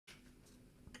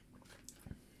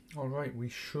Alright, we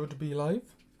should be live.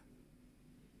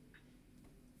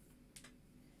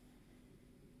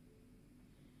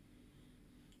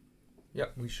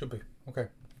 Yep, we should be. Okay.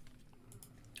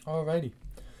 Alrighty.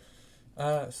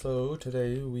 So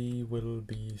today we will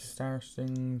be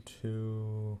starting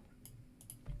to...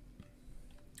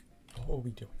 What were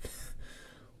we doing?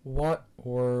 What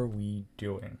were we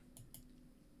doing?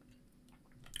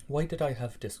 Why did I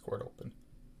have Discord open?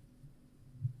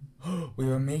 We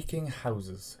were making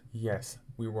houses. Yes,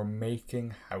 we were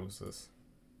making houses.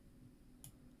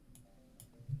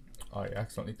 I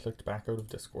accidentally clicked back out of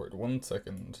Discord. 1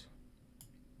 second.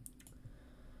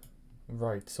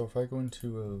 Right, so if I go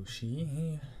into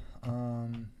Oshi,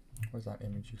 where's that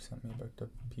image you sent me about the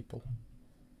people?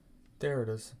 There it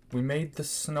is. We made the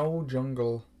snow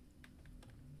jungle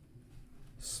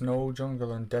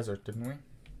and desert, didn't we?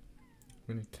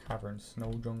 We need caverns.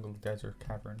 Snow jungle, desert,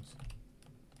 caverns.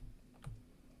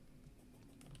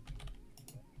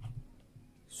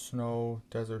 Snow,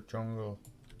 desert, jungle.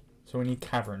 So we need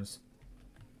caverns.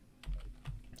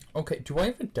 Okay, do I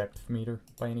have a depth meter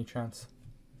by any chance?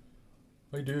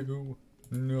 I do.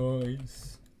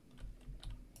 Nice.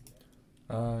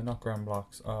 Not ground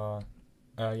blocks.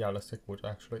 Yeah, let's take wood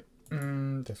actually.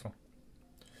 This one.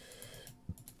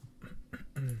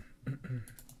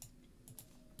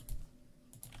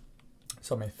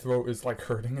 So my throat is like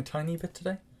hurting a tiny bit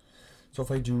today. So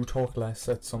if I do talk less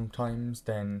at sometimes,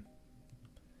 then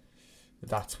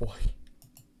that's why.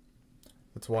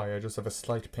 That's why I just have a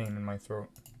slight pain in my throat.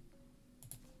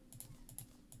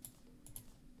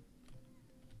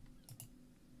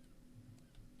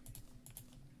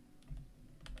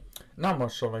 Not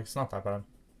much, so like it's not that bad.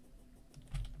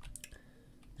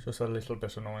 It's just a little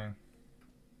bit annoying.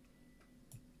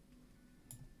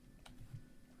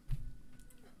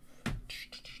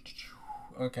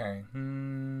 Okay.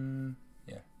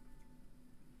 Yeah.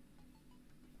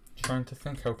 Trying to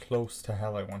think how close to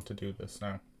hell I want to do this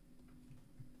now.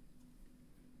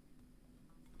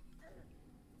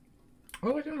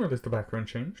 Oh, I didn't realize the background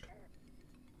changed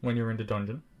when you're in the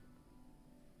dungeon.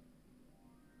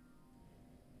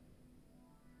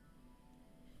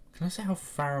 Can I say how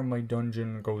far my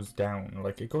dungeon goes down?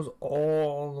 Like, it goes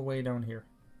all the way down here.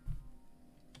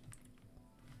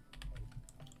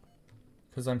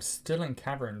 Because I'm still in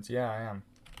caverns. Yeah, I am.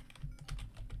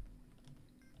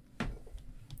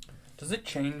 Does it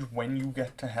change when you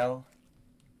get to hell?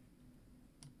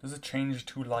 Does it change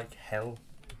to, like, hell?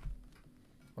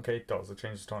 Okay, it does. It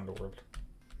changes to underworld.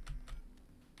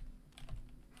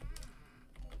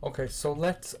 Okay, so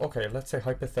let's say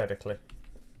hypothetically.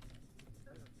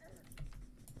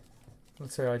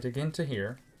 Let's say I dig into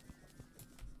here.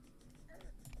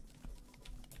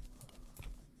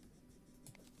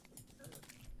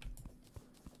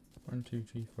 One, two,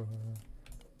 three, four.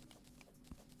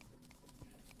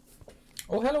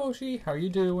 Oh, hello, Oshi. How are you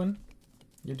doing?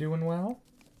 You doing well?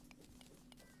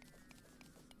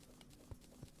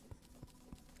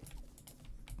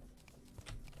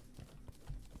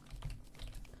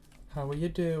 How are you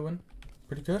doing?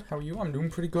 Pretty good. How are you? I'm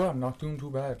doing pretty good. I'm not doing too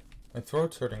bad. My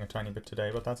throat's hurting a tiny bit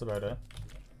today, but that's about it.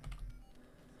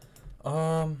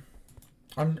 I'm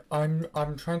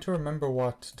trying to remember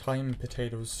what time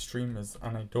Potato's stream is,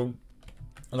 and I don't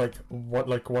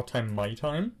what time my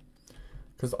time,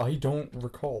 because I don't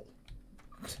recall.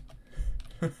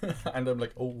 And I'm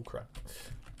like, oh crap.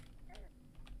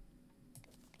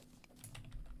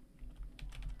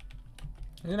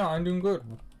 You know, I'm doing good.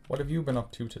 What have you been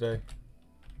up to today?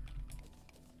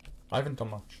 I haven't done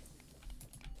much.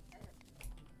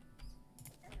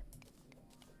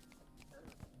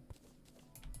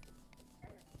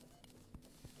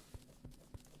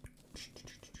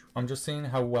 I'm just seeing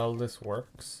how well this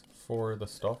works for the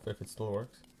stuff, if it still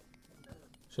works.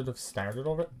 Should have started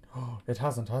already. Oh, it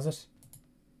hasn't, has it?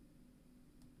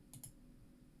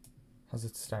 Has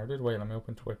it started? Wait, let me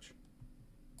open Twitch.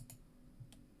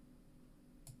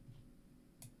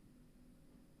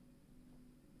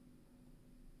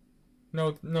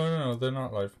 No, they're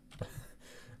not live.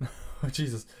 Oh,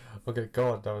 Jesus. Okay,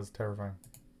 God, that was terrifying.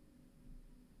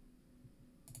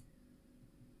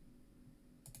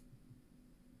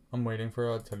 I'm waiting for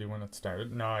it. I'll tell you when it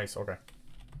started. Nice, okay.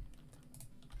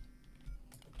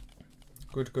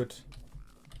 Good, good.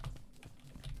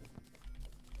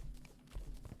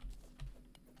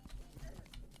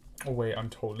 Oh wait, I'm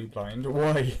totally blind.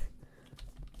 Why?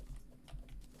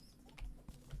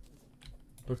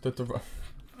 Looked at the...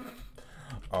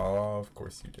 Oh, of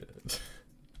course you did.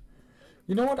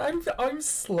 You know what? I'm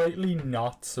slightly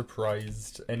not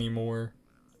surprised anymore.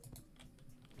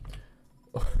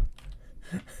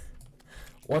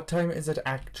 What time is it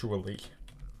actually?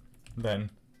 Then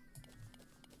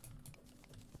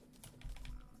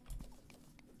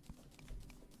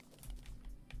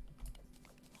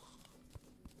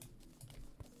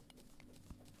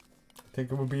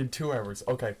think it would be in 2 hours.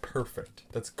 Okay, perfect.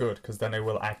 That's good, because then I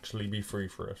will actually be free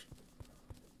for it.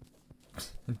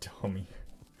 Dummy.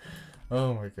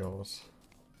 Oh my god.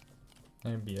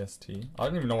 And BST. I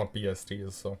don't even know what BST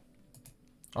is, so.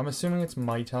 I'm assuming it's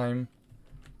my time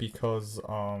because,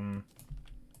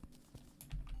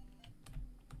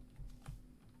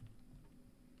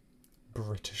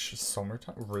 British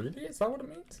summertime? Really? Is that what it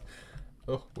means?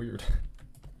 Oh, weird.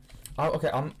 Oh, okay,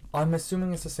 I'm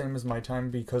assuming it's the same as my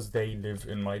time because they live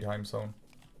in my time zone.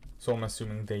 So I'm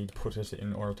assuming they'd put it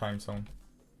in our time zone.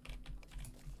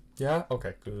 Yeah?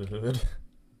 Okay, good.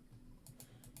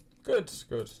 Good.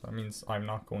 That means I'm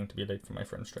not going to be late for my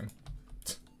friend's stream.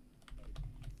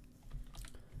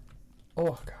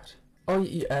 Oh god. Oh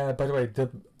yeah, by the way,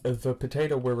 the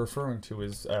potato we're referring to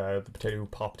is the potato who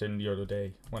popped in the other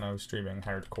day when I was streaming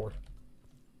hardcore.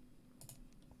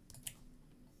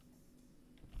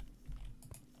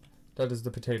 That is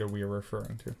the potato we are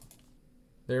referring to.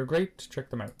 They are great, check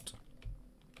them out.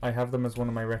 I have them as one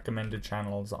of my recommended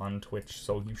channels on Twitch,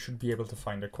 so you should be able to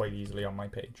find it quite easily on my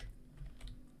page.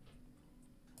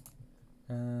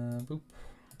 Boop.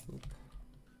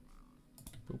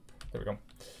 There we go.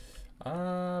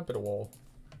 Bit of wall.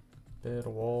 Bit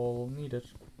of wall needed.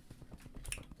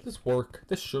 This work.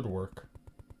 This should work.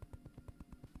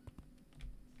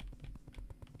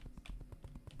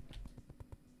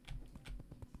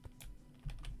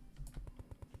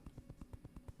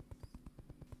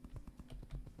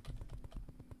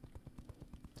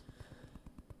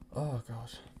 Oh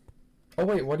god. Oh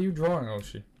wait, what are you drawing,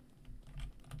 Oshi?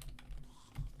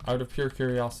 Out of pure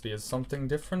curiosity, is something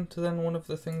different than one of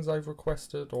the things I've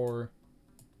requested, or...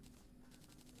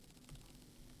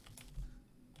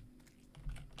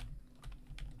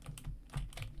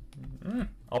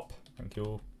 Up, thank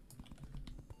you.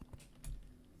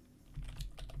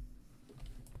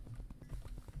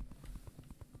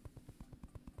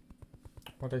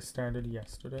 What I started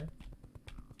yesterday?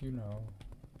 You know.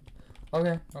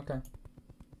 Okay.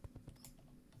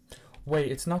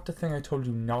 Wait, it's not the thing I told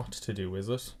you not to do, is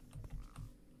it?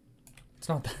 It's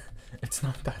not that. It's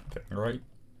not that thing, right?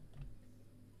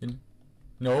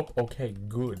 Nope. Okay,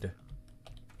 good.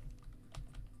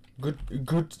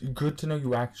 Good to know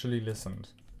you actually listened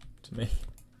to me.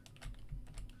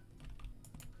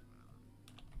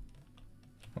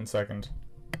 1 second.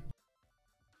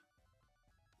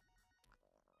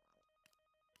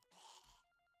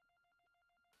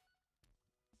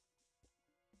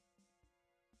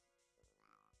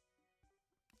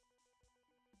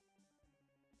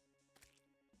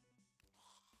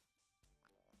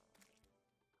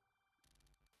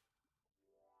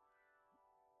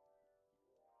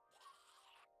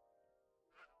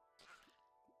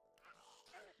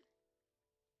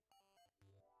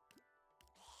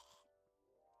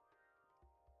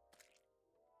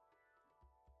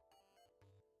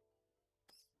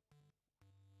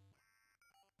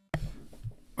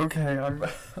 Okay, I'm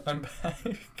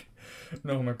back.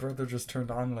 No, my brother just turned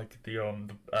on like the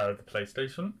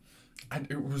PlayStation, and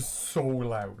it was so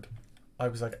loud. I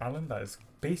was like, Alan, that is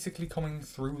basically coming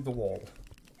through the wall.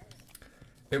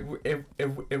 It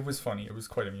was funny. It was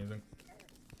quite amusing.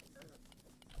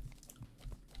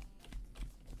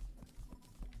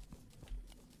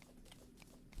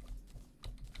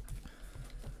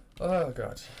 Oh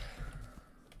god.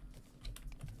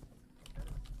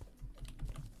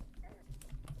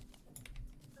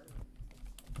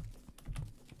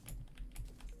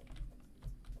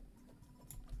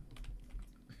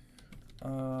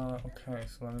 Okay,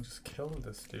 so let me just kill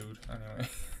this dude anyway.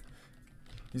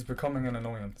 He's becoming an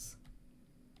annoyance.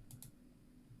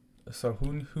 So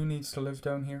who needs to live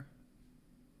down here?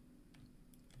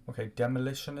 Okay,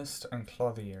 demolitionist and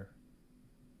clothier.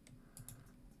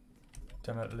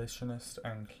 Demolitionist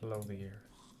and clothier.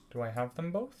 Do I have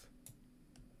them both?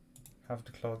 Have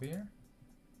the clothier?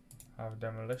 Have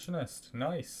demolitionist.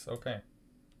 Nice, okay.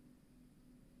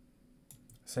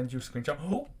 Send you a screenshot.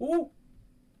 Oh! Ooh!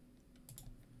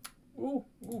 Ooh!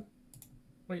 Ooh!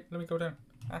 Wait, let me go down.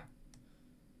 Ah.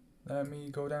 Let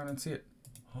me go down and see it.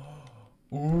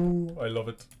 Ooh! I love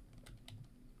it.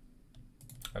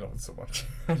 I love it so much.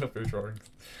 I love your drawings.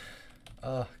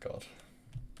 Ah, God.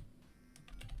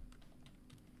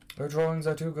 Your drawings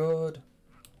are too good.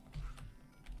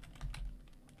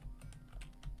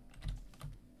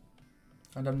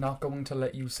 And I'm not going to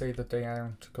let you say that they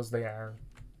aren't, because they are.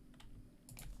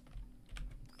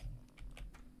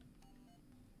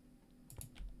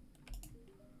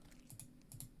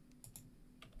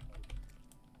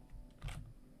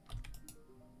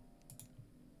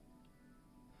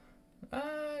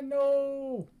 Ah,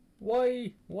 no!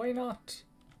 Why? Why not?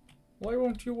 Why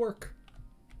won't you work?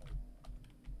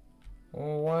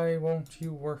 Oh, why won't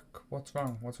you work? What's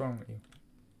wrong? What's wrong with you?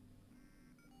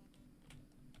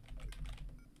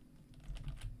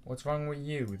 What's wrong with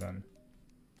you then?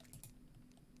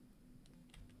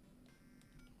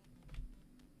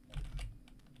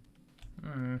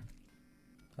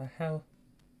 The hell?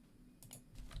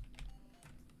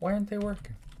 Why aren't they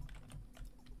working?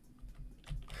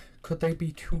 Could they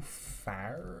be too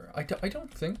far? I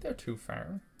don't think they're too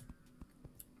far.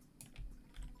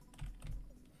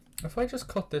 If I just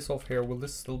cut this off here, will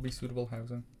this still be suitable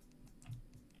housing?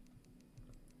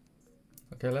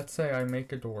 Okay, let's say I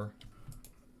make a door.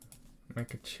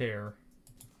 Make a chair.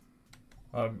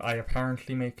 I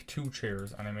apparently make 2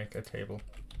 chairs and I make a table.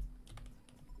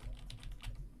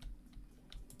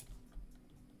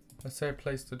 Let's say I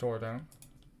place the door down.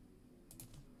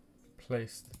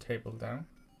 Place the table down.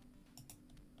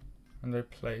 And I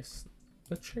place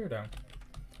the chair down.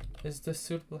 Is this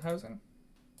suitable housing?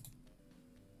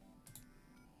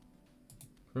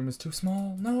 Room is too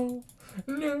small. No!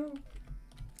 No!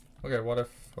 Okay, what if?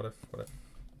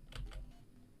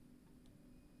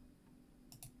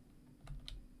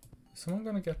 Is someone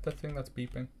gonna get the thing that's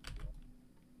beeping?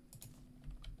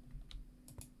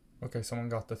 Okay, someone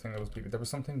got the thing that was beeping. There was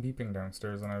something beeping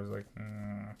downstairs and I was like,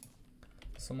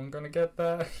 someone gonna get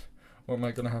that? Or am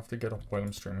I gonna have to get up while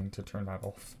I'm streaming to turn that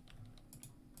off?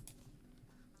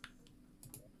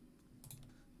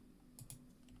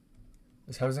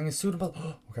 This housing is suitable.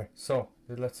 Okay, so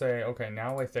let's say, okay,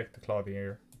 now I take the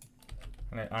Claudia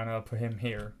and I'll put him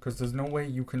here, because there's no way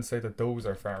you can say that those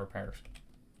are far apart.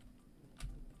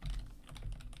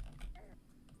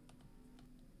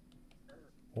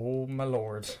 Oh my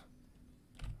lord.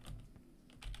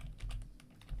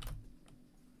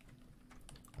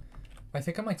 I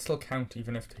think I might still count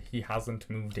even if he hasn't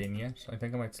moved in yet. I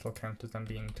think I might still count as them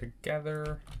being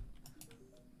together.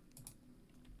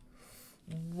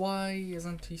 Why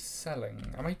isn't he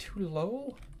selling? Am I too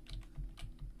low?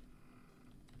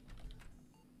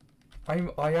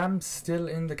 I am still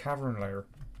in the cavern layer.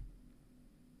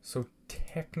 So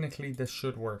technically this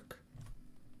should work.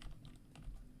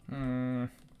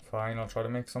 Fine, I'll try to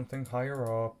make something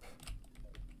higher up.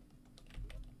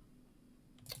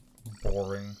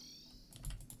 Boring.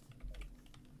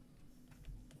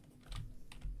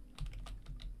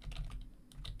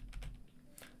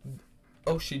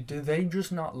 Oh shit, do they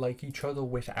just not like each other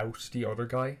without the other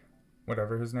guy?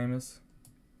 Whatever his name is.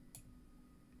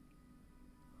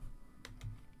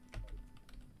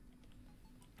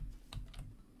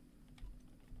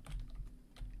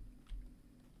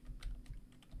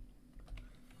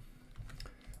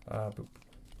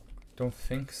 Don't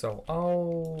think so.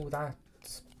 Oh,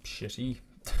 that's shitty.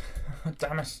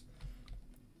 Damn it.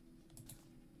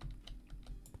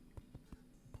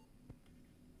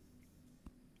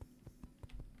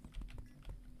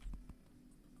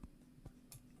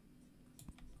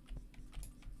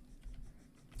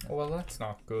 Oh, well, that's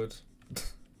not good.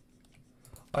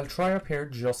 I'll try up here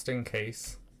just in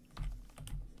case.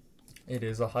 It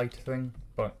is a height thing,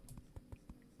 but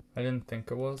I didn't think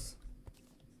it was.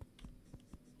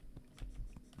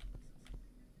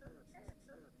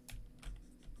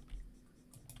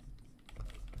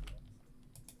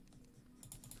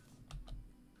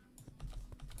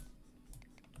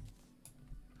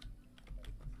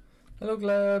 Hello,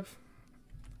 Gleb.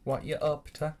 What you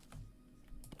up to?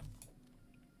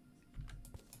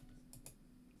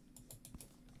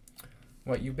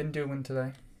 What you been doing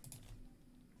today?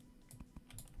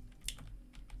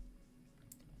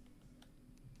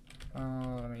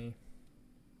 Let me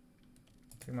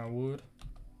take my wood.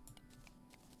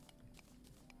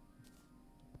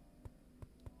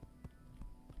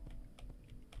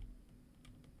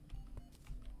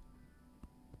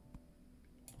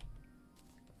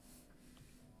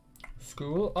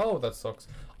 School? Oh, that sucks.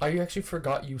 I actually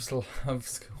forgot you still have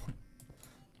school.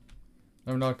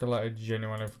 I'm not gonna lie, I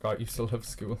genuinely forgot you still have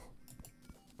school.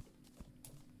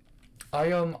 I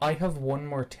have one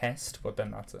more test, but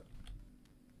then that's it.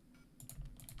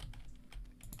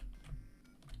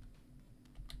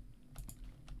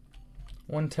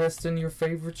 One test and your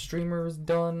favorite streamer is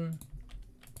done.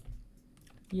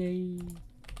 Yay.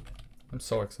 I'm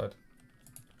so excited.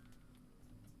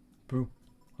 Boo.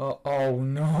 Oh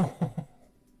no.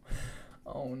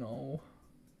 Oh no.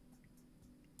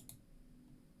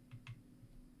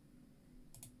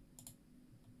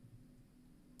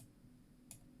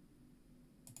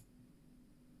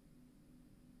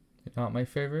 You're not my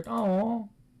favorite? Oh,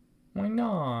 why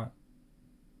not?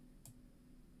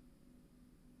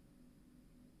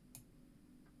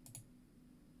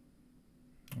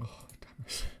 Oh, damn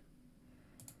it.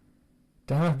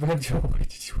 Damn it, Benjo, why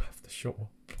did you have to show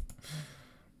up?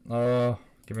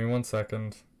 Give me 1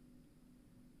 second.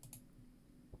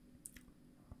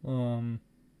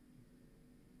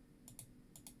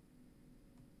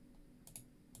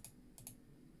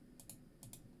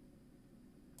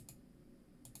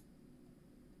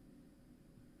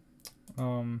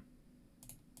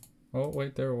 Oh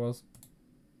wait, there it was.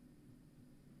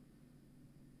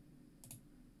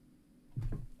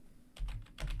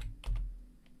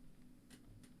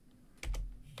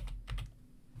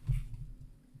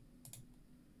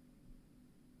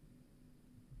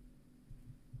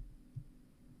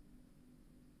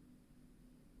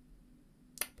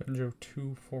 Benjo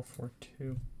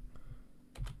 2442.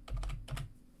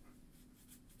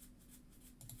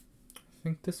 I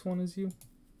think this one is you.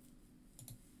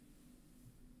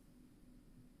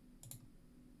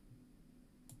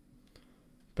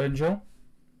 Benjo,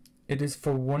 it is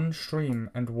for one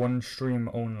stream and one stream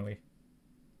only.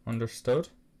 Understood?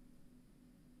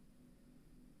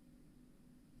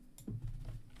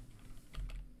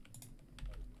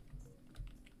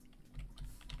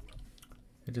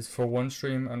 It is for one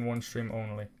stream and one stream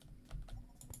only.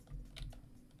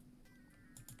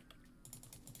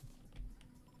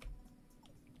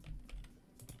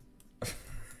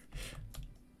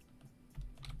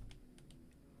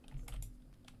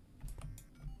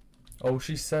 Oh,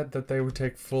 she said that they would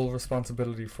take full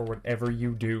responsibility for whatever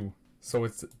you do. So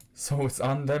it's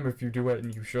on them if you do it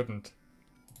and you shouldn't.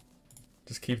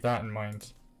 Just keep that in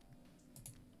mind.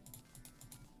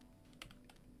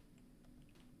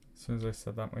 As soon as I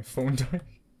said that, my phone died.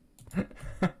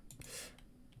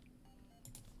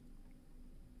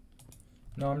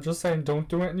 No, I'm just saying, don't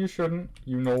do it and you shouldn't.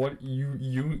 You know what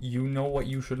you know what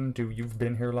you shouldn't do. You've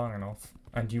been here long enough,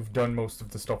 and you've done most of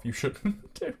the stuff you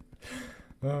shouldn't do.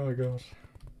 Oh my god.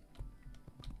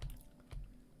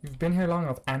 You've been here long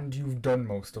enough, and you've done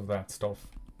most of that stuff.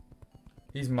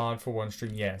 He's mod for one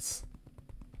stream, yes.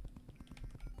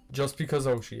 Just because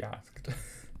Oshi asked.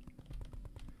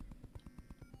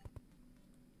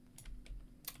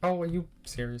 Oh, are you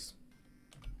serious?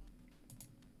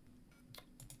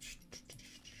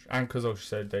 And because Oshi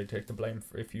said they take the blame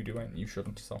for if you do it and you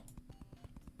shouldn't, so.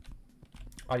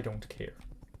 I don't care.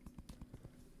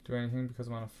 Do anything because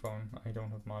I'm on a phone. I don't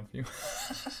have mod view.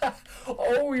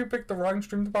 Oh, you picked the wrong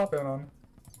stream to pop in on.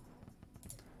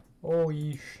 Oh,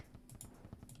 yeesh.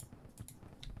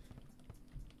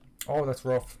 Oh, that's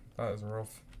rough. That is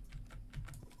rough.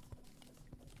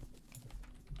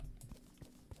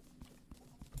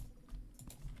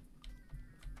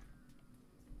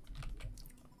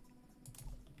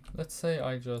 Let's say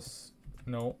I just,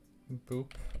 no,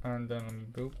 boop, and then let me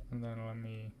boop, and then let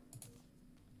me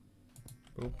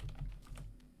boop.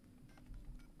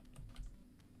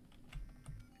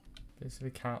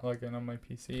 Basically can't log in on my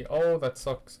PC. Oh, that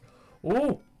sucks.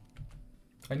 Oh!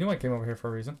 I knew I came over here for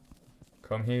a reason.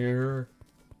 Come here.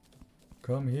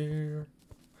 Come here.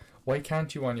 Why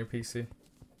can't you on your PC?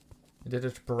 Did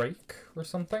it break or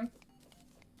something?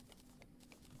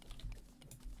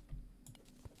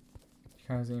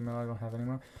 His email I don't have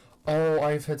anymore. Oh,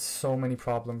 I've had so many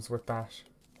problems with that.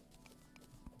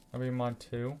 I'll be mod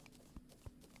 2.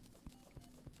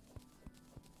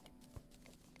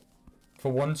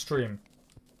 For one stream.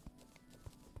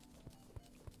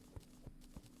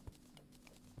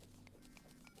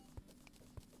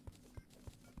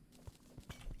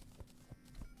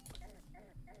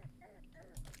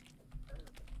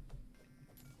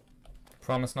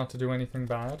 Promise not to do anything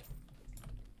bad.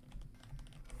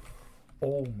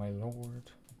 Oh my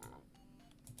lord.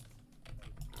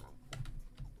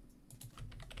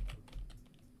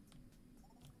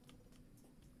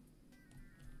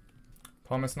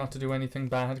 Promise not to do anything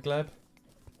bad, Gleb.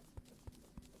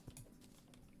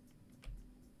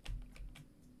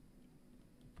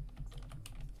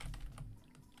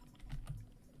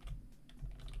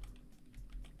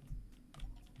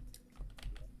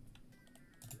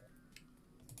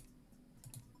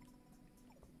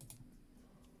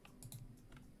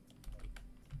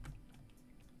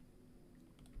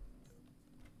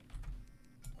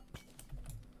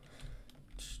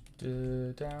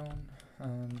 Down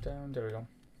and down. There we go.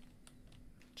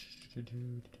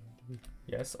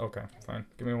 Yes, okay, fine.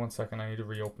 Give me 1 second. I need to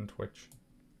reopen Twitch.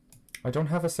 I don't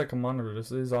have a second monitor.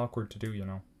 This is awkward to do, you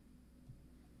know.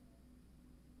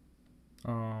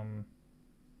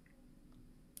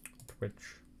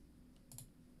 Twitch.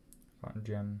 Cotton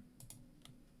Gem.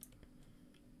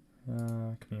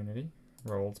 Community.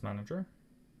 Roles Manager.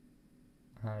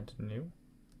 Add new.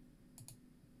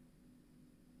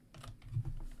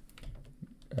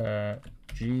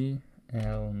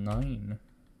 GL9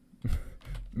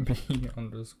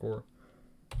 B_LP.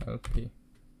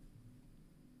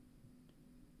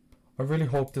 I really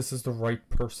hope this is the right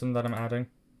person that I'm adding.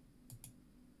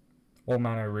 Oh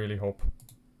man, I really hope.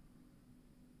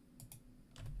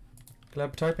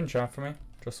 Gleb, type in chat for me,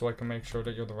 just so I can make sure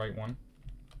that you're the right one.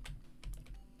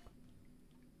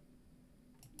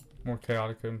 More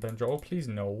chaotic than Benjo. Oh, please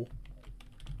no.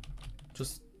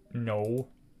 Just no.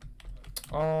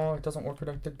 Oh, it doesn't work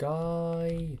without the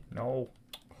guy. No.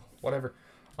 Whatever.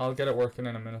 I'll get it working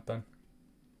in a minute then.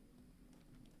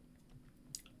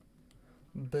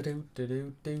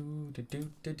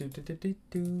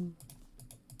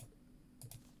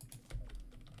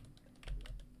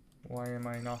 Why am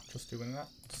I not just doing that?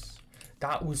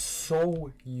 That was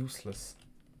so useless.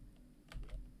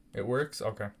 It works?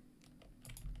 Okay.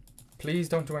 Please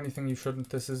don't do anything you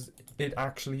shouldn't. It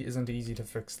actually isn't easy to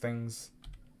fix things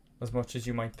as much as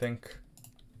you might think.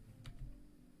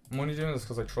 I'm only doing this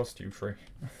because I trust you, Trey.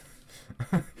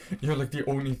 You're like the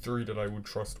only three that I would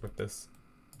trust with this.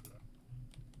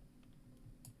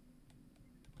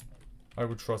 I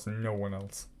would trust no one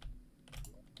else.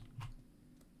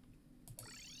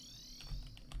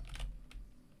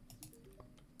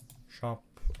 Shop,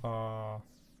 I'm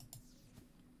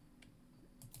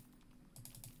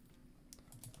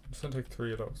just gonna take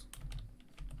 3 of those.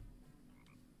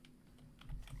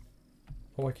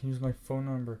 Oh, I can use my phone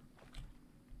number.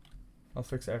 I'll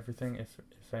fix everything if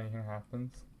anything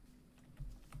happens.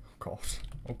 Oh god.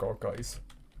 Oh god, guys.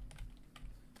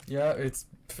 Yeah, it's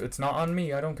not on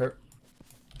me, I don't care.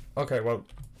 Okay, well,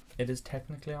 it is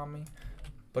technically on me,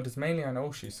 but it's mainly on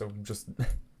Oshi, so just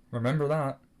remember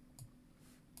that.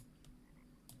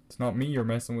 It's not me you're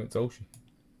messing with, it's Oshi.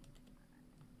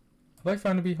 Have I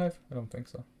found a beehive? I don't think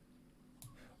so.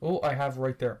 Oh, I have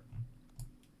right there.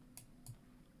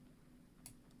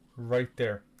 Right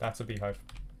there. That's a beehive.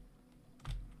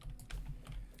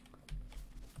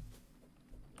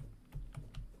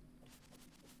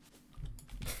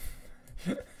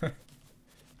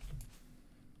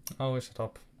 Oh, shut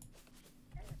up.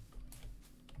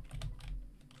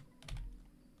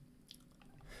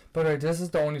 But this is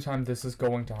the only time this is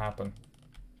going to happen.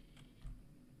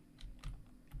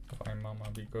 Fine,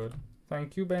 Mama, be good.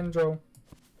 Thank you, Benjo.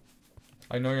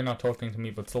 I know you're not talking to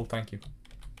me, but still thank you.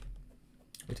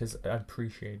 It is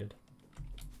appreciated.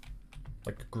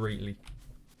 Like, greatly.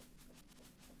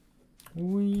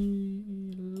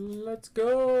 Let's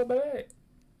go, baby!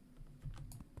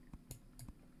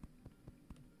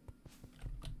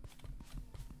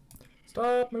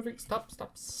 Stop moving, stop,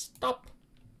 stop, stop!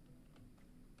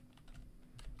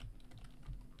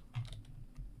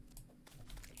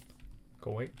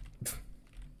 Go away.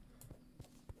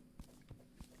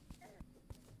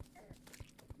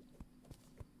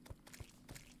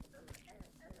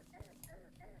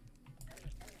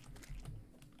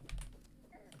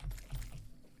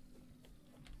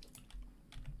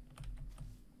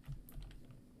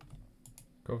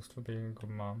 Ghost for being a good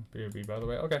mom. B.O.B. by the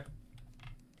way. Okay.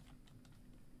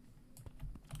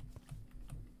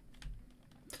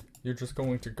 You're just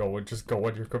going to go and just go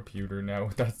on your computer now.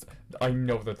 I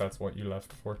know that's what you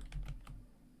left for.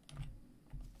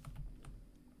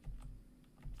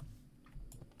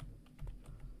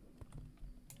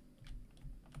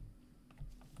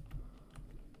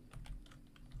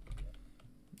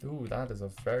 Ooh,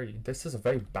 this is a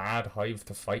very bad hive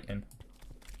to fight in.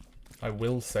 I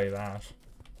will say that.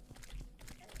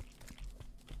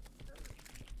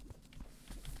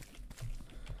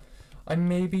 I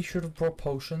maybe should have brought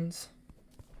potions.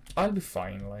 I'll be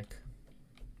fine, like.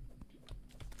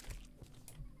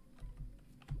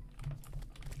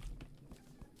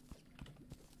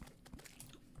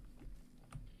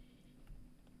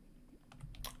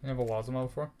 I never was on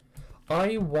before.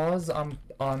 I was on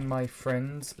my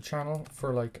friend's channel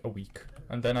for like a week.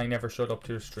 And then I never showed up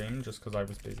to her stream just because I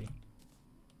was busy.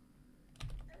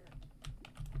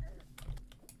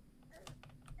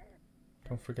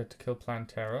 Don't forget to kill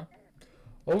Plantera.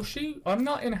 Oh, I'm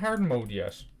not in hard mode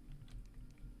yet.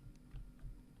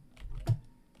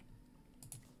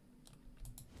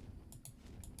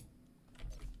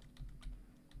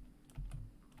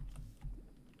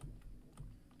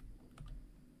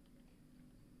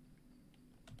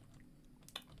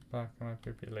 Back on my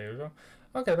PP later though.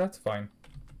 Okay, that's fine.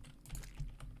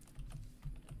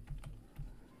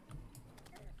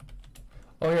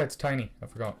 Oh yeah, it's tiny. I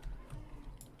forgot.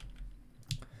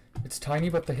 It's tiny,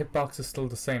 but the hitbox is still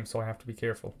the same, so I have to be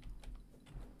careful.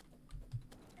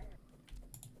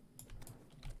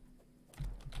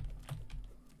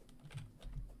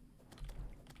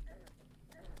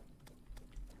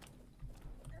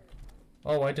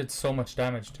 Oh, I did so much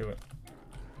damage to it.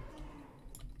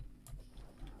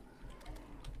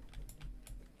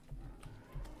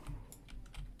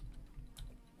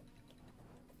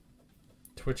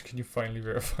 Twitch, can you finally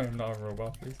verify I'm not a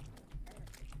robot, please?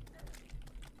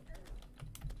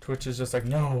 Twitch is just like,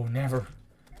 no, never.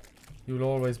 You'll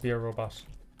always be a robot.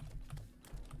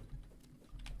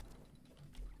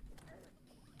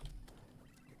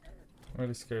 I'm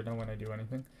really scared now when I do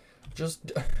anything.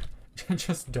 Just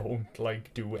just don't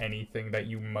like do anything that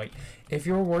you might. If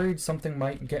you're worried something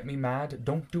might get me mad,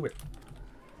 don't do it.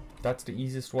 That's the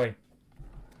easiest way.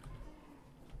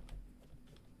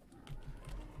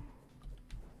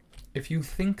 If you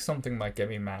think something might get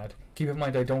me mad, keep in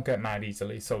mind I don't get mad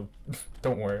easily, so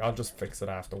don't worry, I'll just fix it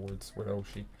afterwards with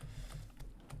Oshi.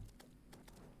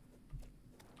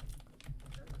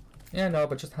 Yeah, no,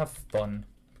 but just have fun,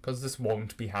 because this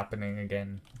won't be happening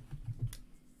again.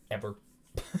 Ever.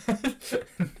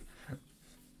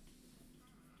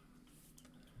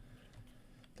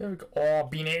 There we go. Oh,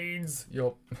 beanades!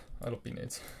 Yo, I love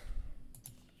beanades.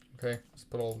 Okay, let's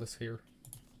put all this here.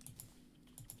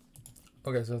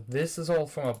 Okay, so this is all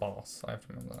from a boss. I have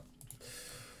to remember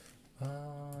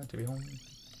that. To be home.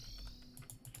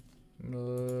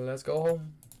 Let's go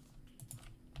home.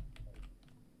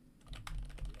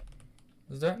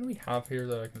 Is there anything we have here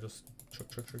that I can just chuck?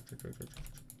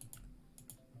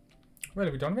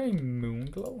 Really, we don't have any moon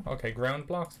glow? Okay, ground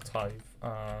blocks, it's hive.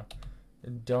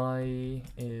 Dye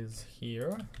is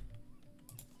here.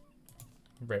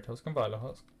 Red husk and violet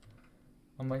husk.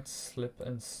 I might slip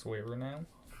and swear now.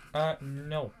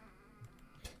 No.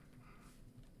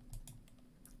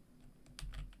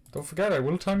 Don't forget, I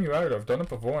will time you out. I've done it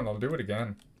before and I'll do it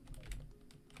again.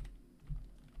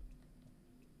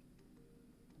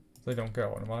 They don't get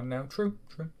what I'm on now. True.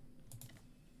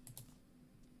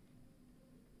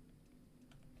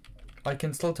 I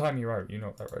can still time you out, you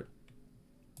know that, right?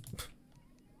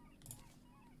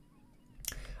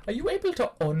 Are you able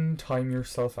to untime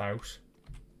yourself out?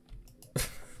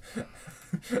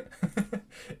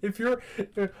 If you're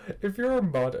a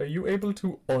mod, are you able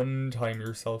to untime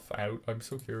yourself out? I'm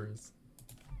so curious.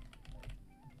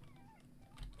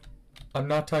 I'm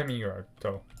not timing you out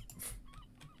though.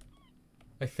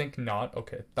 I think not.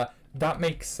 Okay, that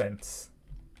makes sense.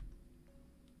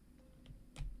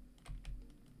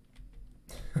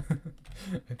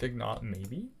 I think not.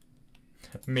 Maybe.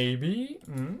 Maybe.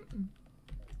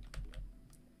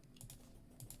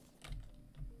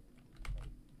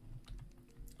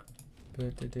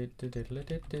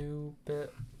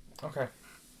 Okay.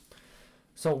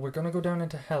 So we're gonna go down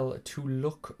into hell to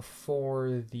look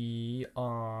for the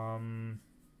whatchamacallit.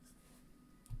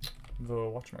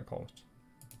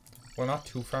 We're not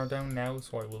too far down now,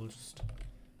 so I will just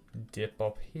dip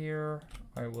up here.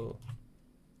 I will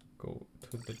go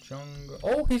to the jungle.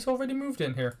 Oh, he's already moved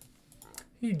in here.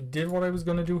 He did what I was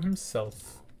gonna do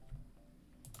himself.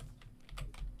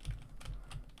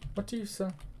 What do you say?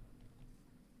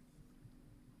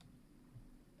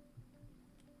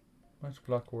 Much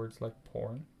block words like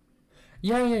porn.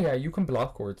 Yeah. You can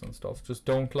block words and stuff. Just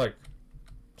don't like.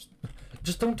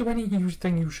 Just don't do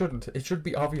anything you shouldn't. It should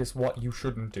be obvious what you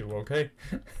shouldn't do. Okay.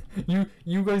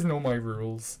 You guys know my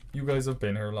rules. You guys have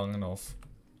been here long enough.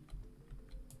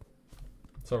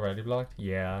 It's already blocked.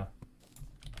 Yeah.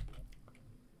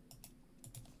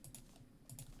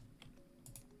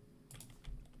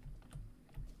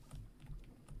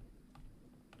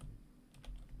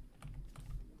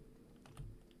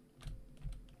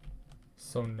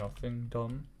 So nothing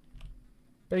done,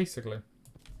 basically.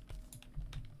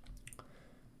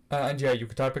 And yeah, you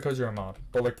could type because you're a mod,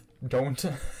 but like, don't.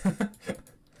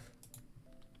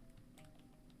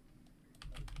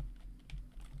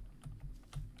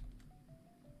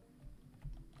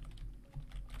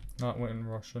 Not in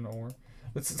Russian or.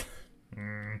 This is.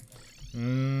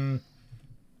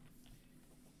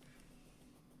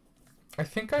 I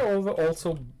think I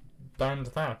also banned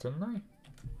that, didn't I?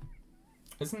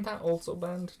 Isn't that also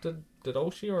banned? Did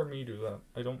Oshi or me do that?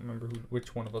 I don't remember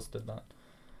which one of us did that.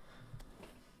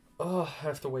 Oh, I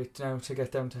have to wait now to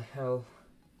get down to hell.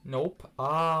 Nope.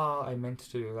 Ah, I meant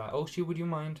to do that. Oshi, would you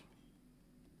mind?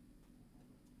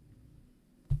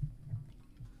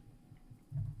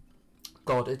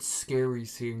 God, it's scary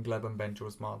seeing Gleb and Benjo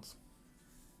as mods.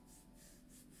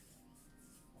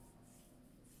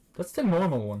 That's the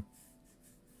normal one.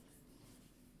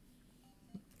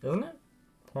 Isn't it?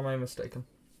 Or am I mistaken?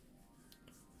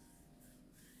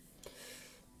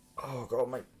 Oh god,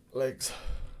 my legs.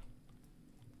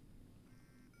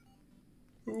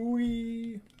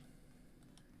 Wee.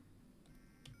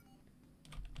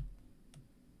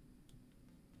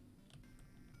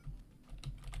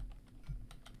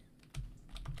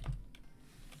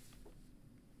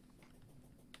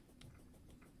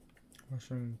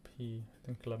 Russian P. I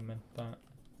think Gleb meant that.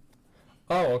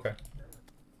 Oh, okay.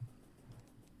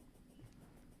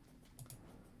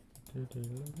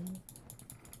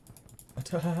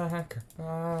 Attack!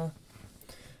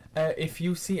 If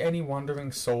you see any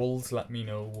wandering souls, let me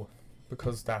know,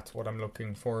 because that's what I'm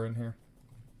looking for in here.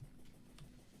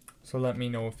 So let me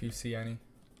know if you see any.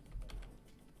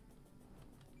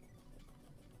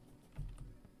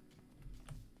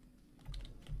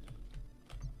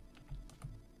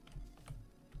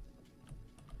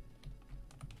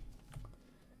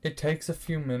 It takes a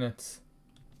few minutes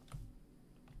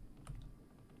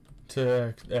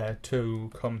to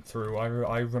come through.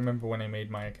 I remember when I made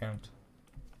my account.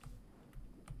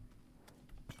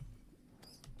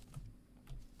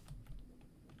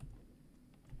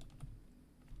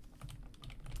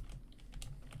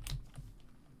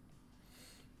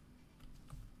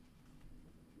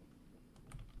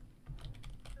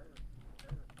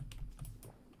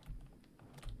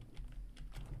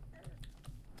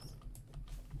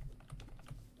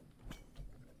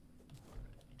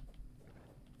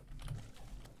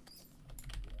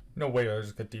 No way, I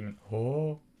just got demon.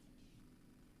 Oh.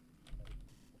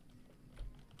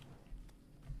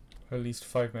 At least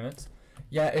 5 minutes.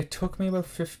 Yeah, it took me about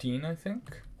 15, I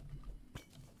think.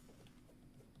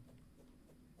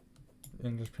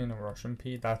 English P and Russian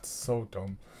P. That's so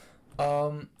dumb.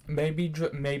 Maybe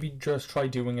just try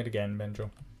doing it again,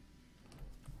 Benjo.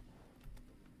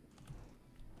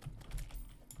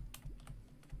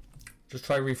 Just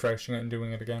try refreshing it and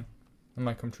doing it again. It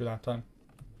might come through that time.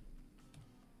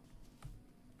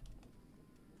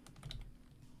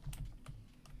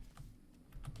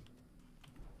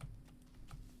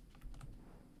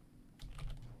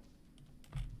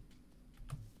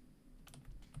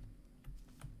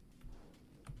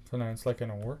 So now it's like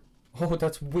an ore. Oh,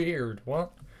 that's weird.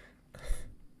 What?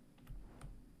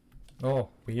 Oh,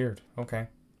 weird. Okay.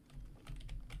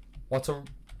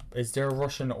 Is there a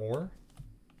Russian ore?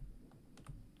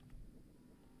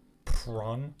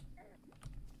 Prawn?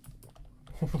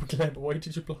 Glenn, why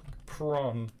did you block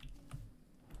prawn?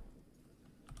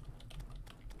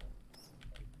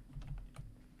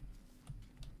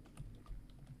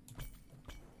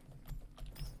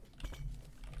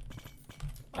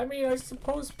 I mean, I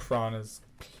suppose prawn is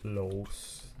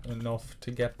close enough to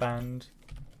get banned.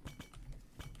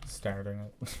 Starting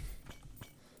it.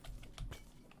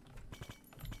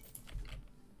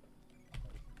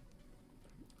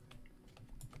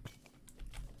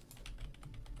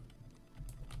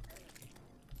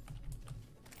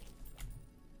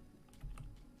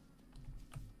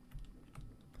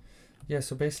 Yeah,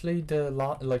 so basically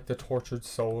like the tortured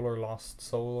soul or lost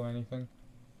soul or anything.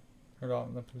 Or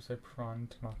not, let me say prawn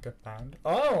to not get banned.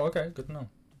 Oh, okay, good to know.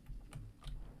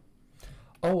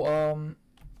 Oh,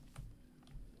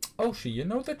 you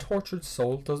know the tortured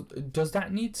soul, does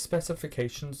that need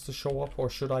specifications to show up, or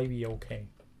should I be okay?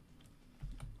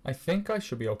 I think I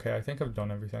should be okay. I think I've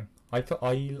done everything. I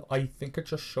think it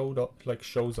just showed up, like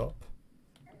shows up.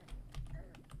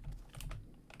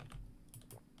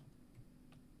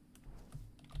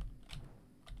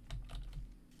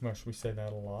 Well, should we say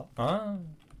that a lot? Ah,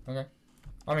 okay.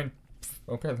 I mean,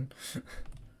 okay then.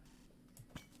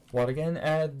 What again?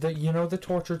 You know the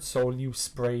tortured soul, you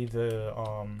spray the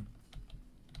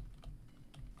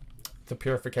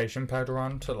purification powder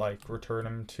on to like return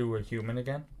him to a human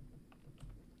again.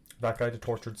 That guy, the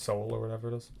tortured soul or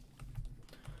whatever it is.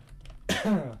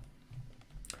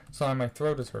 Sorry, my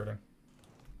throat is hurting.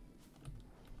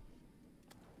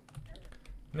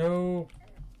 No.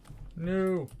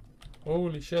 No.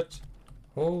 Holy shit.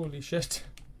 Holy shit.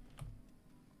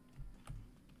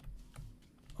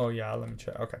 Oh yeah, let me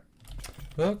check. Okay.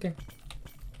 Okay.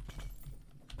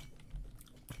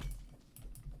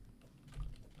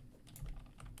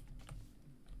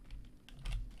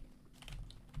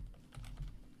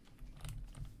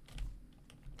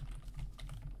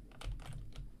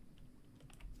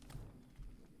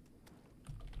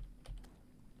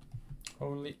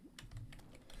 Holy...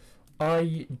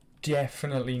 I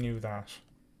definitely knew that.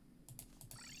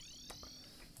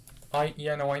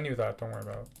 Yeah, no, I knew that. Don't worry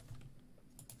about it.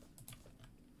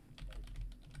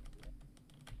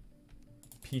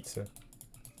 Pizza.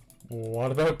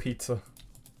 What about pizza?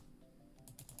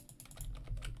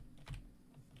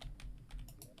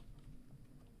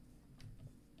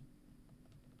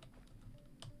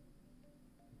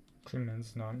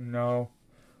 Treatment's not. No.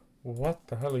 What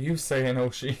the hell are you saying,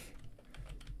 Oshi?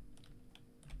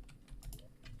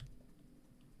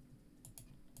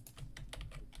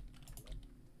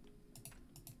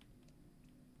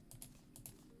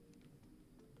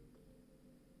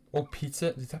 Oh,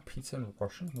 pizza? Is that pizza in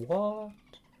Russian? What?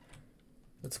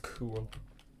 That's cool.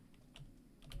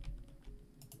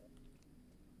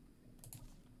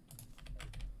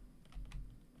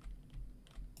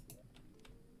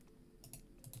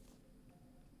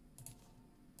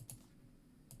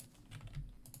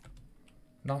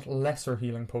 Not lesser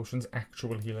healing potions,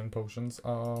 actual healing potions.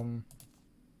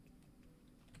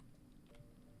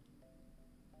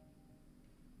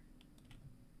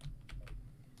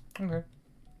 Okay.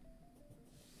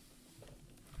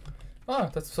 Ah,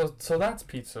 that's so that's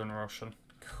pizza in Russian.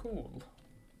 Cool.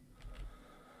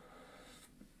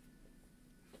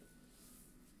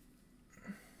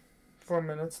 Four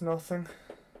minutes, nothing.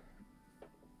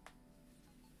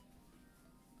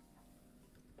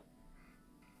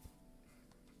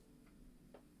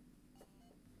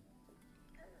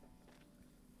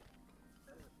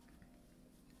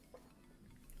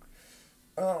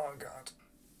 Oh god.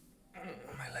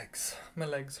 My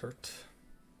legs hurt.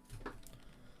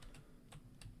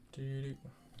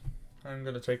 I'm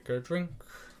gonna take a drink,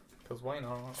 because why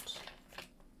not?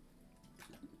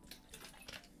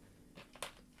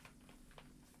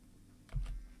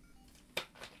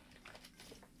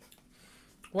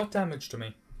 What damage to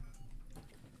me?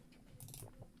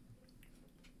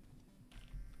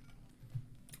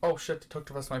 Oh shit, they took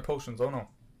the rest of my potions, oh no.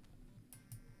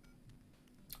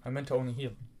 I meant to only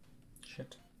heal.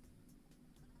 Shit.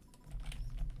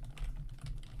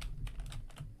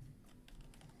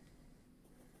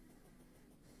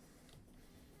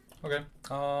 Okay,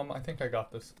 I think I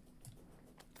got this.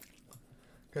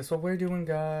 Guess what we're doing,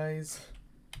 guys?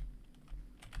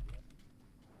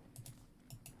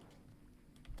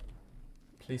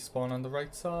 Please spawn on the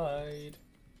right side.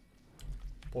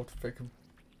 Both freaking.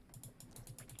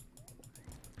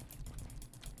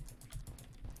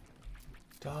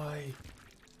 Die.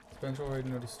 Don't you already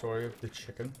know the story of the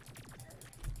chicken?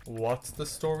 What's the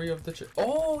story of the chicken?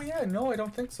 Oh yeah, no, I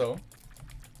don't think so.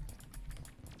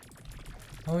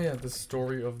 Oh yeah, the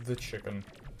story of the chicken.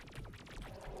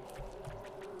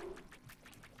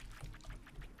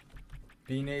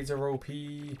 B-nades are OP.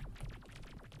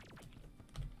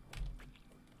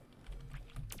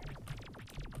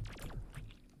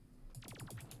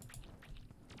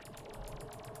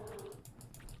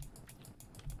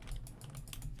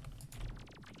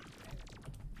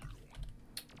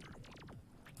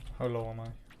 How low am I?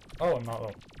 Oh, I'm not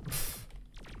low.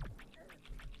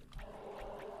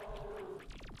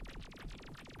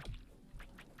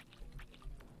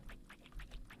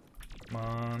 Come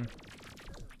on.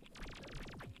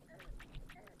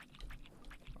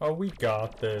 Oh, we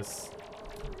got this.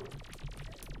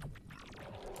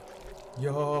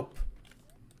 Yup.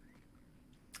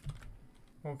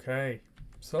 Okay.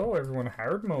 So, everyone,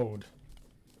 hard mode.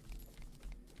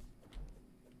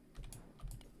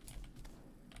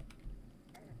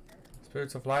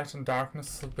 Spirits of light and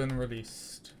darkness have been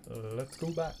released. Let's go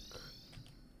back.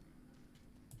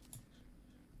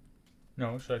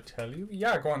 No, should I tell you?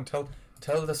 Yeah, go on, tell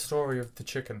the story of the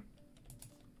chicken.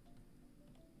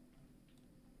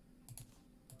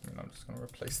 I'm just gonna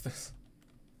replace this.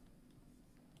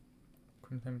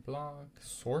 Crimson block,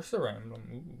 sorcerer emblem.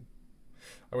 Ooh,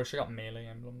 I wish I got melee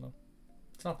emblem though.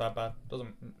 It's not that bad.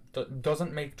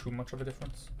 Doesn't make too much of a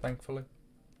difference, thankfully.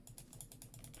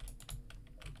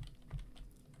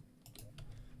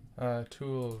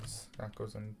 Tools that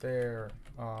goes in there.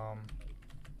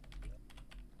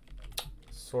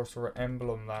 Sorcerer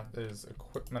emblem, that is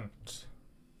equipment.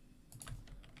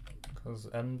 Because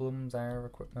emblems are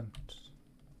equipment.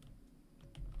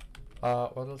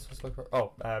 What else was like?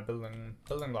 Oh, building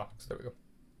blocks. There we go.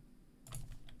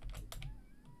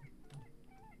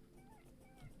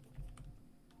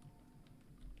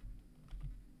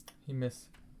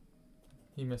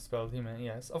 He misspelled. He meant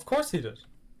yes. Of course he did.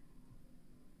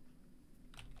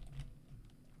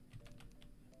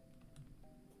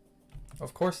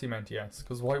 Of course he meant yes,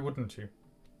 because why wouldn't you?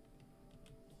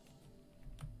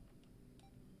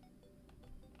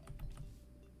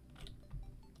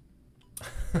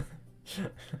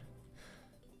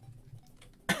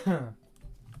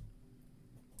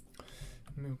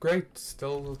 Great,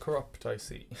 still corrupt, I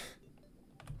see.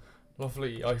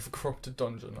 Lovely, I've corrupted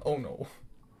dungeon. Oh no.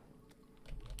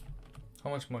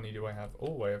 How much money do I have?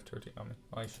 Oh, I have 13 on me.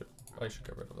 I should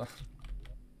get rid of that.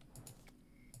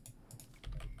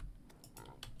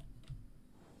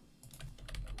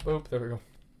 Boop, there we go.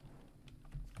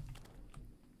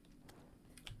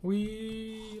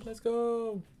 Let's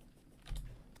go.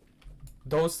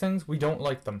 Those things, we don't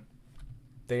like them.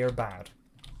 They are bad.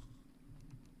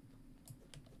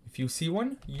 If you see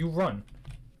one, you run.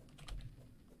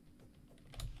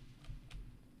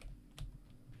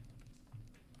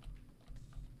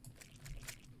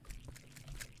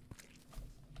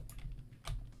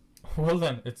 Well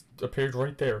then, it appeared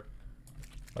right there.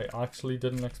 I actually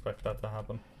didn't expect that to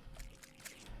happen.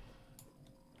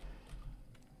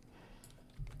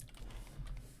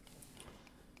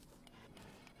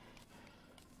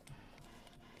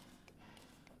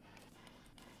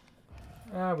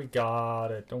 Ah, we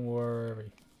got it. Don't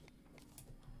worry.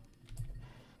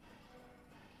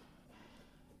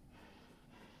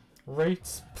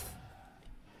 Rates.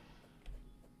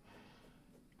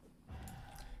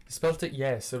 You spelt it?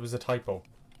 Yes, it was a typo.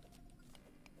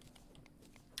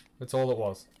 That's all it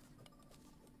was.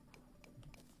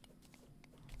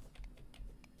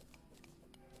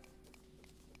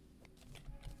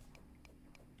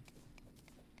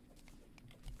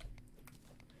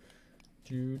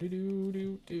 Do do do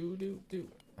do do do do.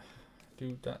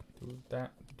 Do that, do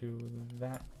that, do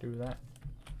that, do that.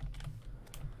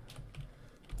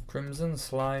 Crimson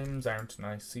slimes aren't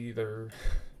nice either.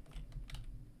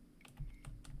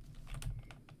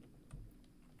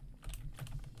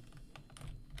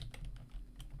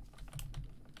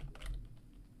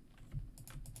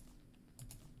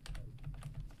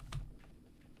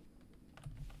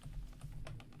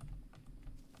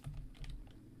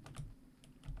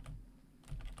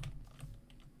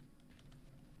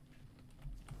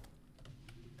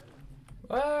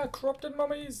 Ah, corrupted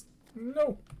mummies!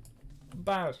 No!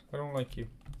 Bad. I don't like you.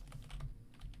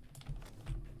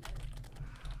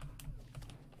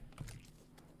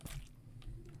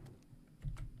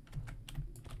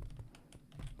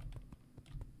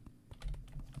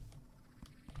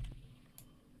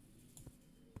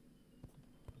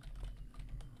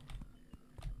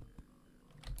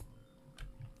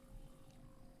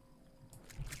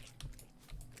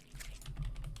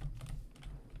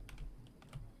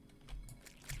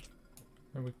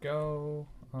 There we go.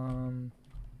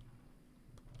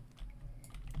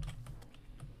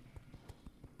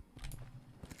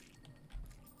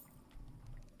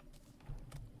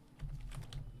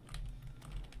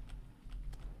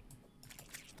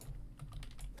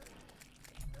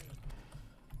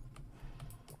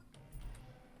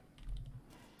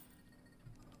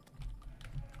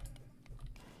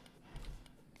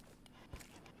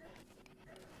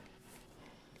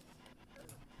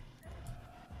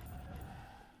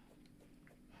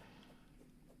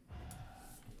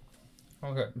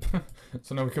 Okay,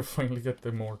 so now we can finally get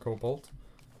the more cobalt.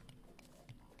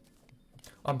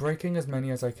 I'm breaking as many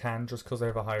as I can just because I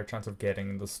have a higher chance of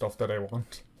getting the stuff that I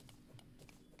want.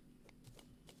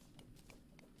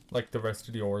 Like the rest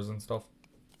of the ores and stuff.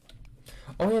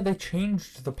 Oh yeah, they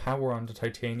changed the power on the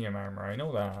titanium armor, I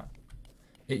know that.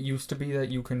 It used to be that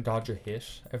you can dodge a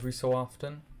hit every so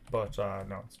often, but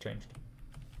no, it's changed.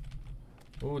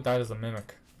 Ooh, that is a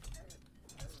mimic.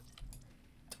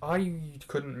 I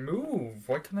couldn't move.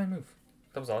 Why couldn't I move?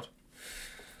 That was odd.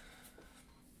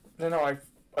 No,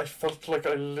 I felt like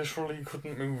I literally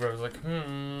couldn't move. I was like,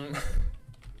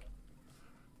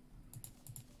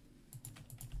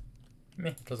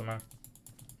 Meh, doesn't matter.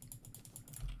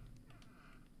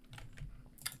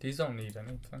 These don't need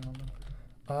anything on them.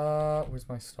 Where's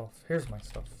my stuff? Here's my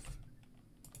stuff.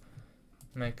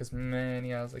 Make as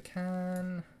many as I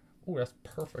can. Oh, that's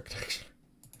perfect, actually.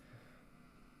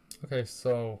 Okay,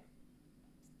 so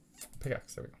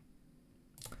pickaxe, there we go.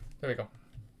 There we go.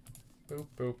 Boop,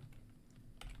 boop.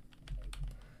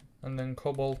 And then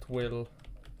cobalt will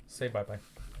say bye-bye.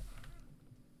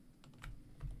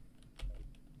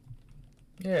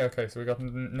 Yeah, okay, so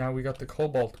now we got the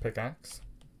cobalt pickaxe.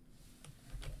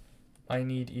 I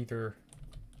need either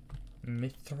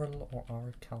mithril or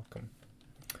orichalcum.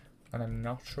 And I'm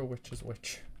not sure which is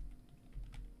which.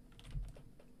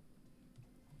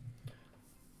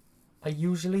 I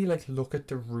usually look at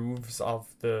the roofs of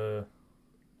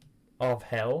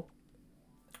hell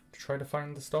to try to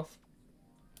find the stuff.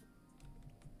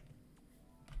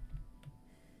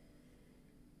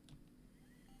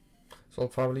 So I'll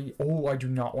probably... Oh, I do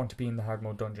not want to be in the hard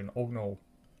mode dungeon. Oh no.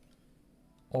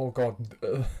 Oh god.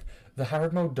 The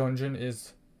hard mode dungeon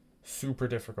is super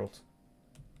difficult.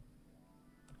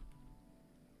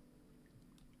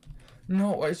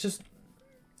 No, it's just...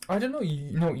 I don't know.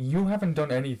 No, you haven't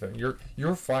done anything.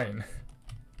 You're fine.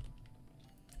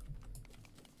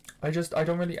 I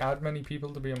don't really add many people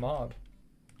to be a mod.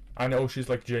 I know she's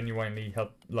genuinely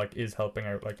is helping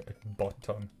out a butt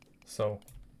ton. So,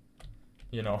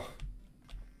 you know.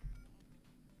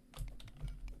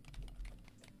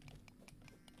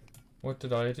 What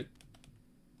did I do?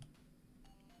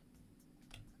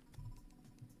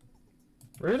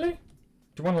 Really?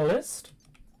 Do you want a list?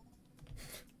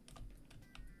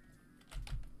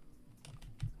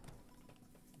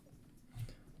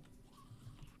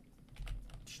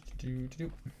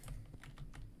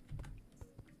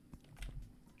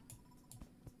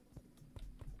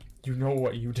 You know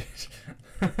what you did.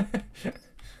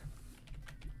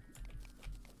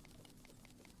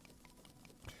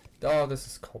 Oh, this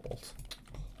is cobalt.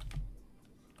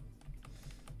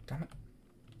 Damn it.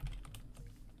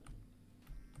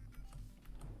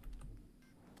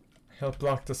 Help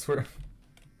block the swim.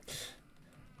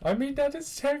 I mean, that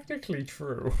is technically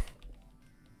true.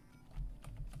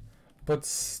 But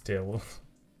still.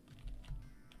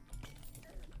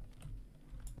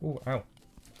 Ooh, ow.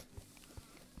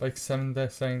 Like saying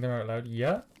them out loud.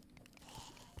 Yeah.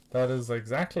 That is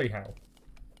exactly how.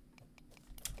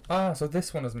 Ah, so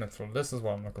this one is mithril. This is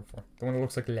what I'm looking for. The one that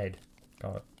looks like lead.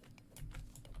 Got it.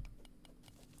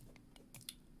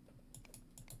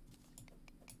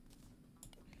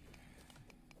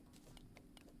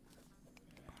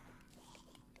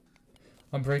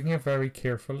 I'm breaking it very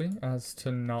carefully as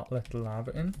to not let the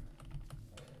lava in.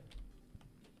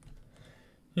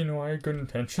 You know, I had good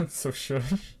intentions, so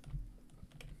shush.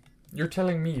 You're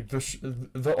telling me,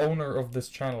 the owner of this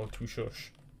channel, to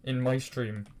shush in my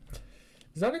stream.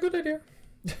 Is that a good idea?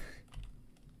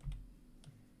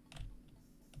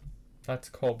 That's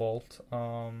cobalt.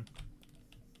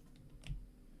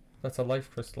 That's a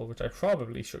life crystal, which I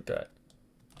probably should get.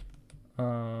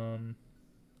 Platinum,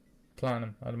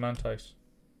 adamantite,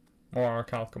 or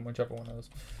calcium, whichever one it is.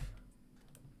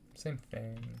 Same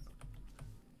thing.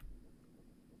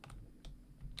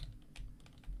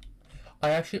 I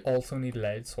actually also need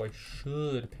lead, so I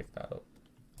should pick that up.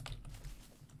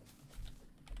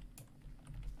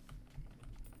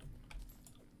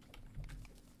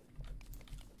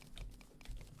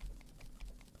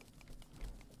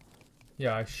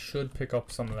 Yeah, I should pick up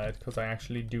some lead because I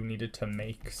actually do need it to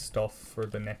make stuff for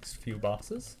the next few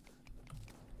bosses.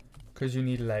 Because you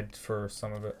need lead for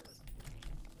some of it.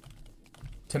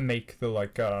 To make the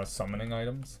like summoning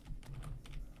items.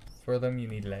 For them you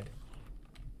need lead.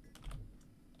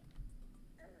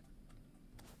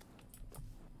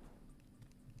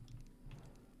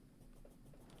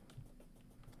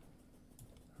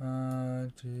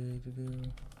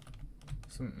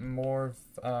 Some more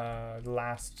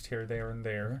last tier there and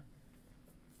there.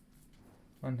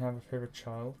 And have a favorite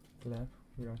child. Left.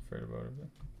 We don't forget about it.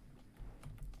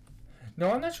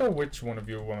 No, I'm not sure which one of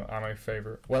you are my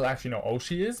favorite. Well, actually, no.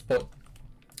 Oshi is, but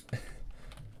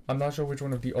I'm not sure which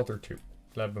one of the other two.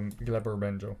 Gleb or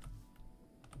Benjo.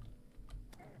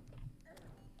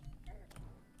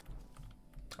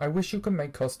 I wish you could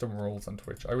make custom roles on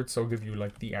Twitch. I would so give you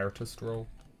like the artist role.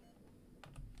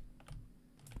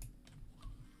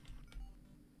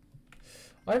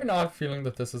 I have an odd feeling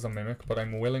that this is a mimic, but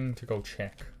I'm willing to go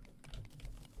check.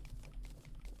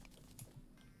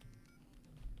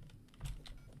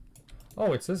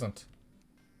 Oh, it isn't.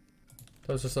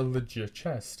 That was just a legit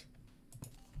chest.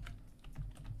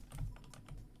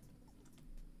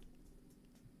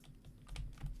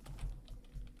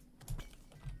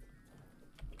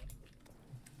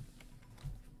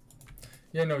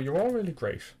 Yeah, no, you're all really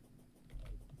great.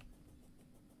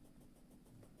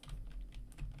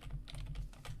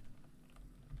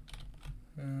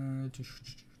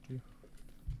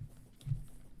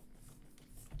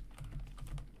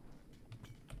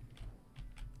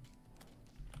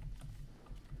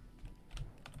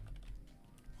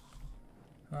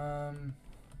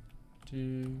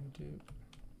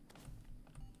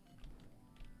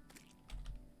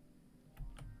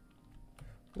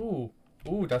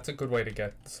 Ooh, that's a good way to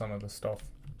get some of the stuff.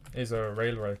 Is a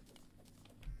railway.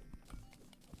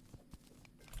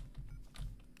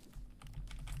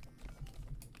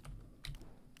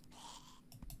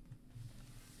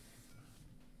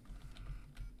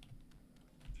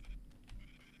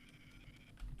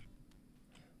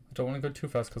 I don't want to go too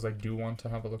fast because I do want to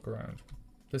have a look around.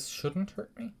 This shouldn't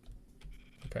hurt me.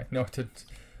 Okay, no it didn't.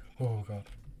 Oh god.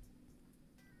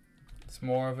 It's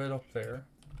more of it up there.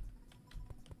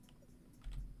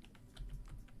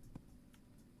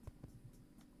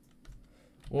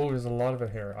 Whoa, there's a lot of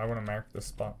it here. I want to mark this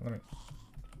spot. Let me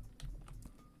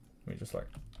just like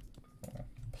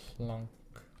plonk.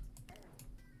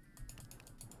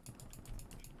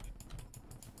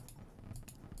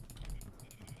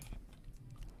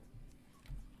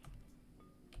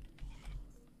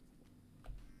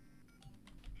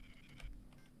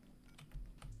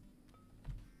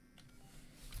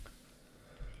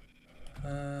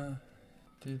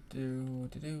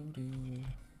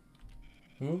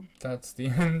 Ooh, that's the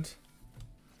end.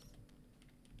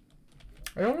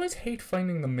 I always hate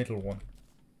finding the middle one.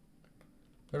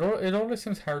 It always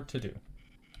seems hard to do.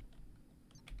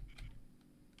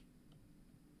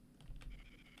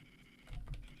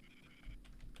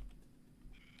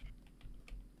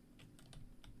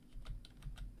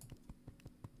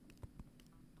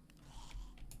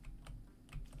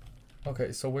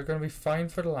 Okay, so we're gonna be fine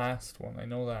for the last one, I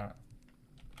know that.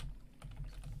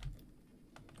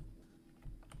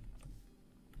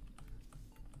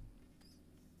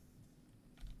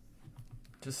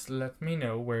 Just let me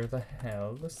know where the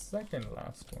hell the second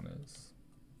last one is.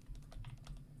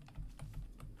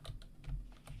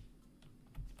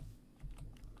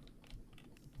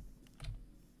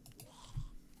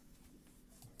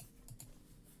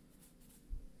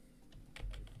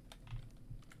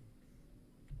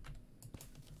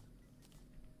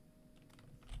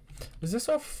 Is this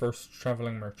our first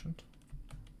traveling merchant?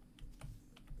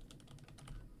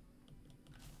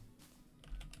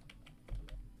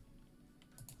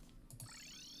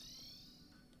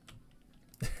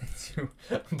 You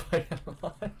by a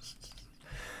lot.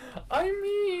 I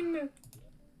mean,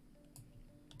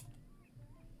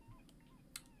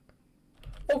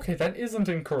 okay, that isn't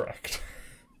incorrect.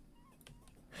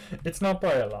 It's not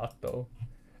by a lot though.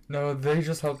 No, they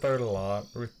just help out a lot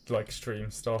with like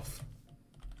stream stuff.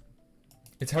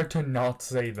 It's hard to not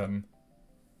say them,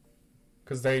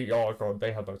 because they, oh god,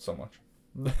 they help out so much.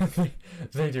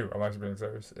 they do. I'm actually being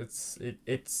serious.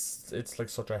 It's like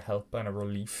such a help and a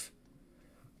relief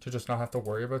to just not have to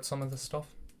worry about some of this stuff.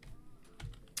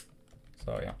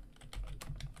 So yeah,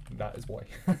 that is why.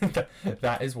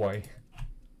 that is why.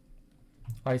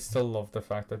 I still love the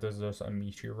fact that there's just a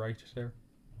meteorite there.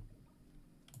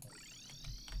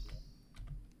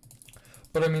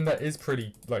 But I mean, that is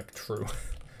pretty like true.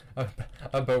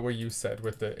 About what you said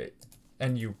with the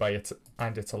and you by it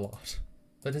and it's a lot.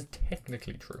 That is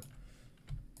technically true.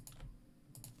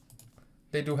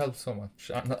 They do help so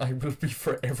much, and I will be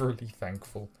foreverly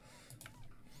thankful.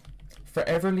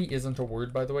 Foreverly isn't a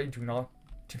word, by the way. Do not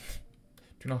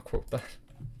quote that.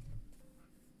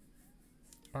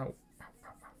 Ow.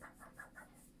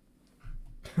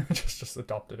 just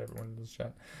adopted everyone in this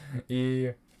chat.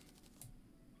 Yeah.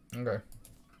 Okay.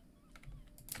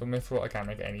 So Mithril I can't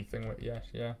make anything with yet,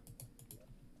 yeah.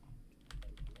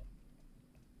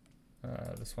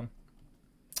 This one.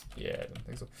 Yeah, I don't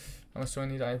think so. How much do I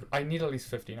need? I need at least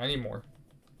 15. I need more.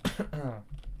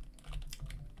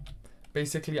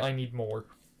 Basically, I need more.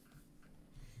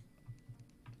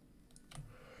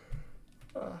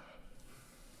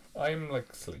 I'm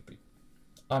like sleepy.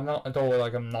 I'm not, though,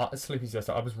 like I'm not as sleepy as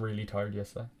yesterday. I was really tired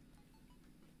yesterday.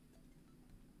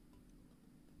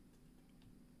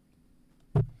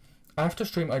 After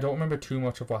stream, I don't remember too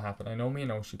much of what happened. I know me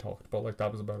and Oshi talked, but like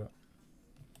that was about it.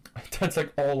 That's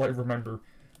like all I remember.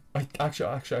 I actually,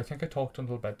 I think I talked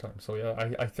until bedtime. So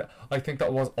yeah, I think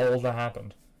that was all that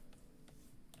happened.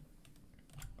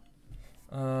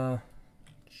 You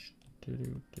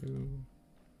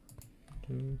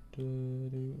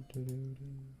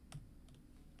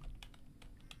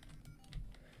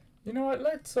know what?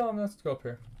 Let's go up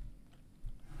here.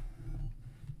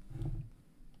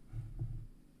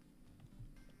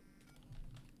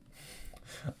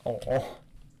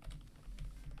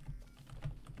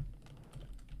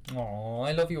 Oh,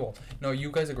 I love you all. No,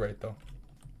 you guys are great though.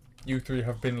 You three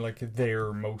have been like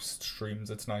there most streams.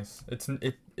 It's nice. It's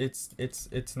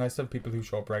nice to have people who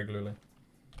show up regularly.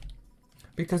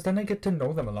 Because then I get to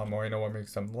know them a lot more. I know what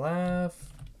makes them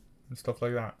laugh and stuff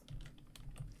like that.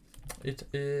 It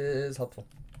is helpful.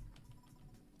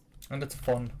 And it's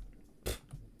fun.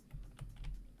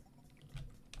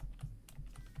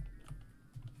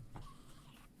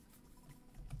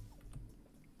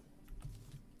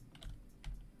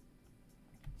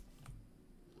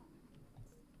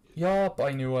 Yup,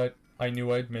 I knew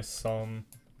I'd miss some.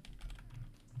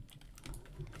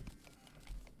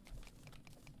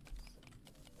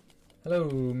 Hello,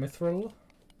 Mithril.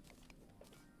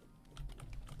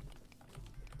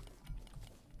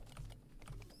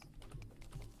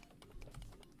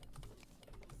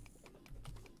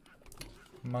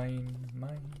 Mine.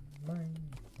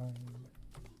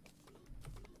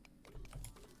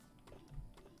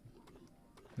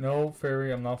 No,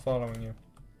 Fairy, I'm not following you.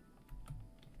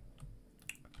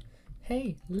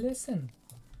 Hey, listen.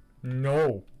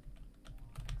 No.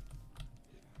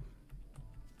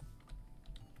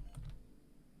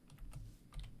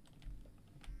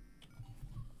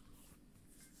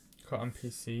 Cut on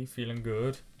PC, feeling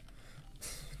good.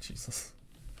 Jesus.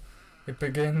 It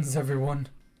begins, everyone.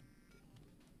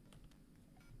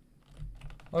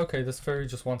 Okay, this fairy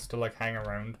just wants to like hang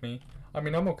around me. I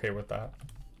mean, I'm okay with that.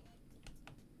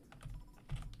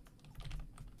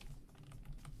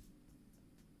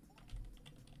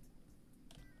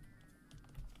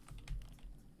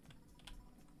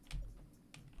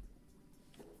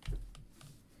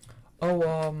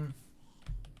 Oh,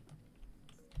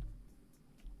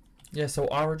 yeah, so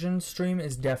Origin stream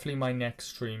is definitely my next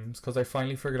streams because I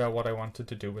finally figured out what I wanted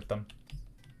to do with them.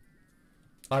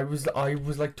 I was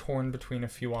like torn between a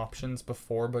few options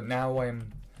before, but now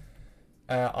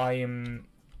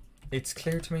it's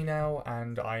clear to me now,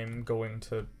 and I'm going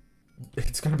to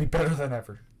It's gonna be better than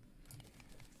ever.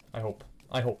 I hope.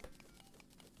 I hope.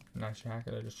 Nice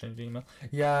hacker, I just changed the email.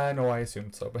 Yeah, no, I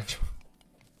assumed so, but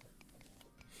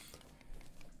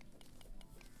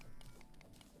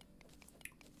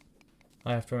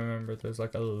I have to remember there's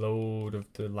like a load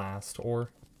of the last ore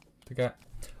to get.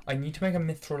 I need to make a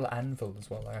mithril anvil as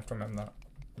well, I have to remember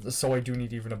that. So I do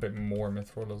need even a bit more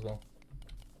mithril as well.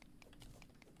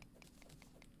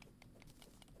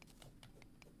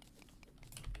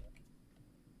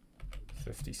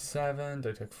 $57,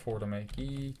 they take 4 to make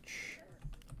each.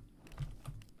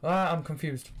 Ah, I'm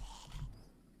confused.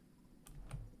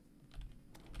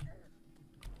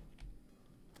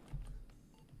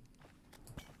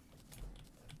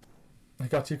 I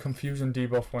got to confusion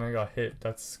debuff when I got hit.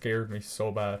 That scared me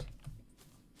so bad.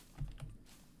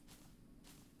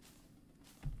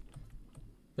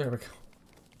 There we go.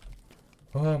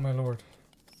 Oh my lord.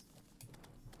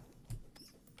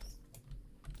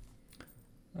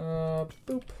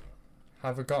 Boop.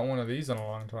 Haven't got one of these in a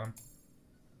long time.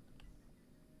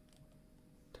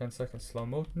 10-second slow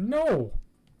mode? No!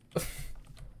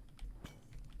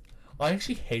 I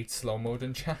actually hate slow mode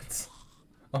in chats.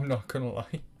 I'm not gonna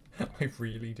lie. I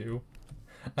really do.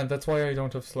 And that's why I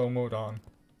don't have slow mode on.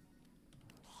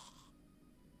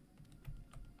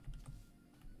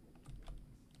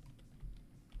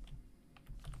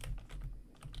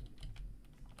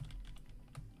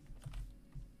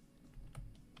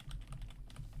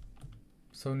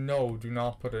 So no, do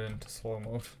not put it into slow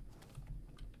mode.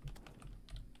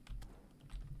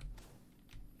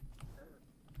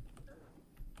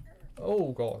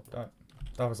 Oh god,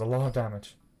 that was a lot of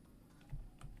damage.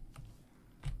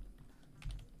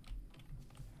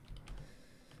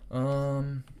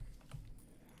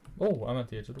 Oh, I'm at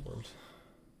the edge of the world.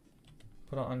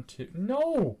 Put it on to...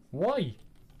 No! Why?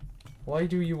 Why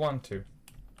do you want to?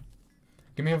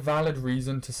 Give me a valid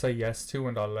reason to say yes to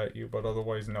and I'll let you, but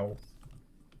otherwise no.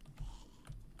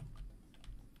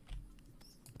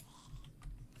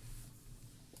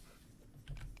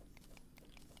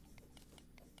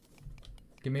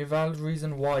 Give me a valid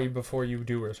reason why before you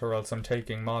do it, or else I'm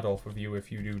taking mod off of you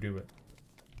if you do it.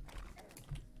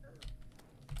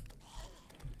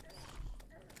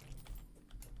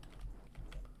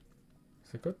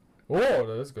 Is it good? Oh,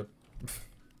 that is good.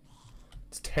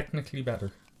 It's technically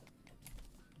better.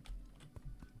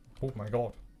 Oh my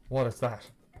god. What is that?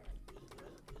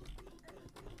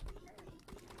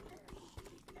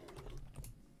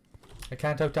 I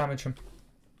can't outdamage him.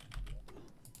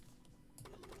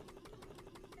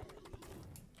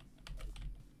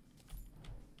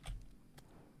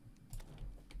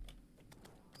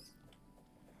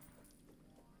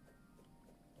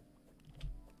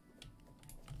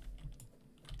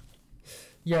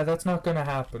 Yeah, that's not gonna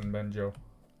happen, Benjo.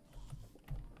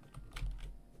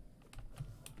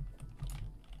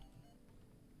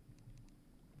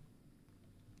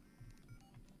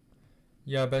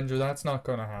 Yeah, Benjo, that's not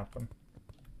gonna happen.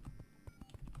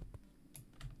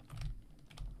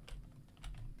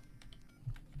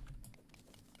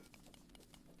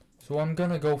 So I'm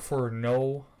gonna go for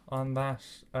no on that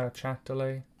chat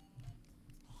delay.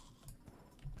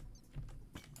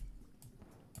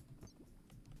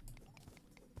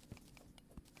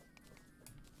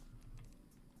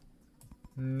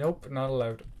 Nope, not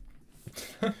allowed.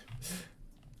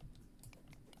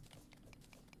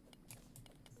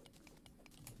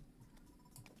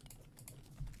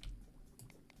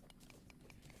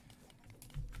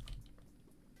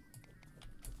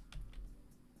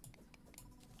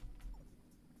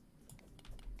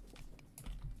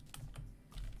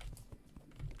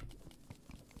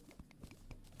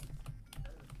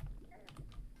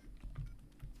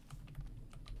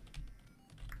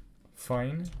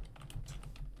 Fine.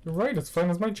 You're right, it's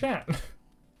fine as my chat.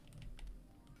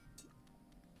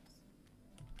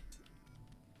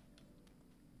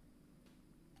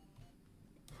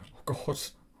 Oh god. Oh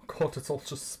god, it's all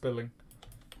just spilling.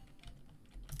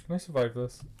 Can I survive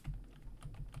this?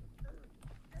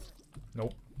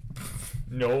 Nope.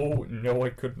 No, no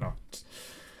I could not.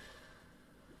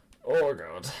 Oh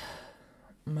god.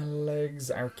 My legs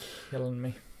are killing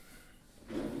me.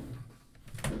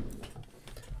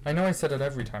 I know I said it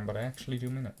every time, but I actually do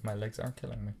mean it. My legs are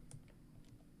killing me.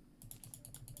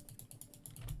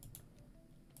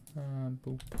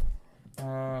 Boop.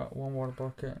 One water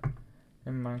bucket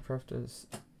in Minecraft is...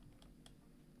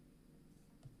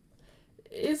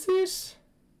 Is it?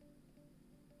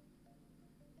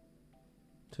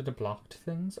 To the blocked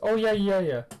things? Oh yeah.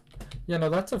 Yeah, no,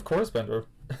 that's of course, Bender.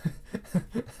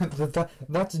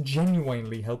 That's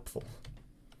genuinely helpful.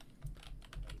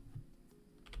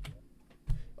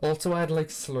 Also add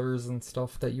like slurs and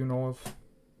stuff that you know of.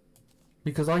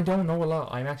 Because I don't know a lot.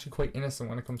 I'm actually quite innocent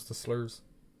when it comes to slurs.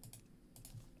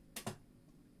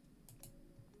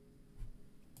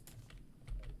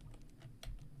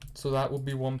 So that would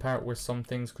be one part where some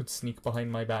things could sneak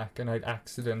behind my back and I'd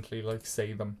accidentally, like,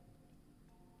 say them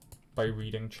by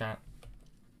reading chat.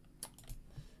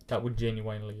 That would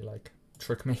genuinely, like,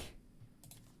 trick me.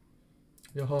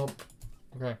 Yup.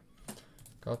 Okay.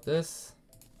 Got this.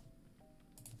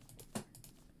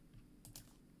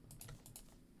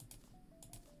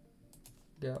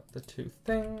 Got the 2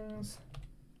 things.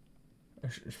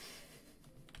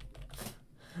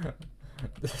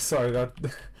 Sorry,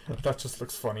 that just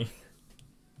looks funny.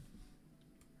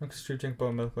 Next to drink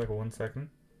boiled milk like 1 second.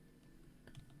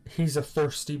 He's a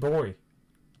thirsty boy,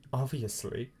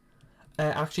 obviously.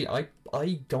 Actually,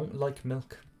 I don't like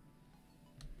milk.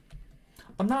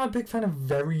 I'm not a big fan of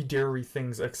very dairy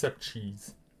things except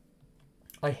cheese.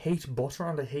 I hate butter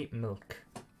and I hate milk.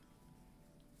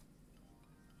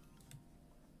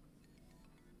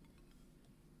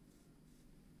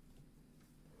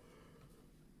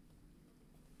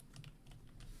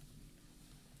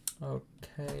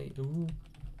 Okay, ooh.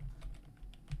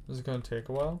 This is gonna take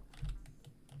a while.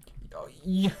 Oh,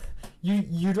 yeah,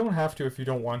 you don't have to if you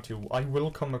don't want to. I will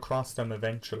come across them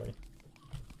eventually.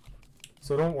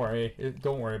 So don't worry.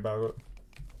 Don't worry about it.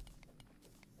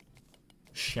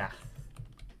 Sha.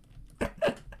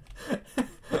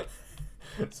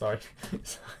 Sorry.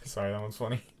 Sorry, that was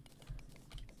funny.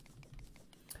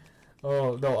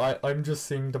 Oh, no, I'm just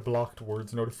seeing the blocked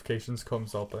words notifications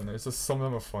comes up and it's just some of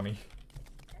them are funny.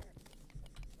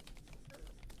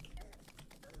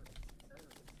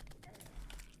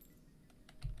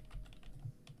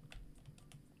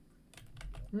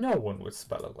 No one would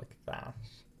spell it like that.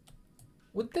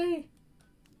 Would they?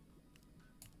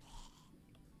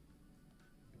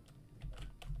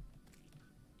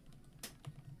 I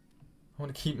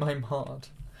want to keep my mod.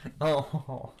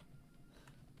 Oh.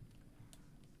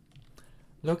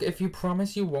 Look, if you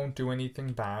promise you won't do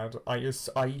anything bad, I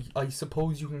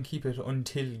suppose you can keep it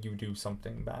until you do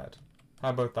something bad. How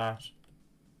about that?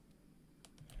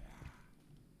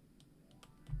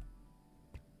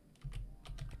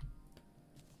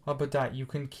 How about that? You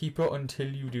can keep it until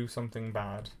you do something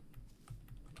bad.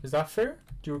 Is that fair?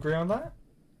 Do you agree on that?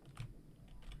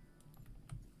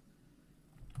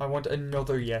 I want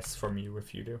another yes from you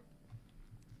if you do.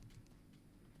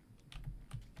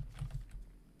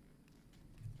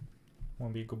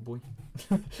 Want to be a good boy?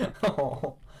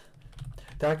 Oh,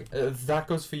 that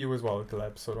goes for you as well,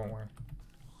 Gleb, so don't worry.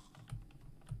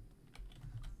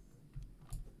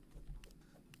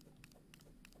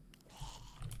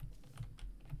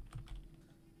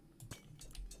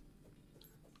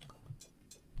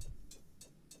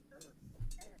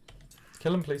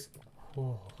 Kill him, please.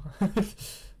 Oh,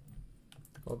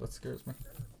 oh, that scares me.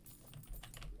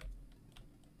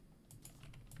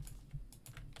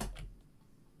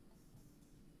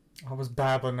 I was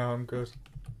bad, but now I'm good.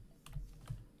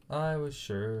 I was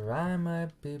sure I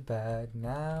might be bad,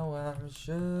 now I'm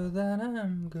sure that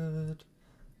I'm good.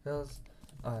 'Cause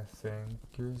I think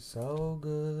you're so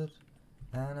good,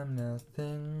 and I'm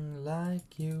nothing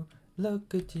like you.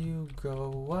 Look at you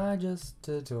go, I just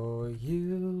adore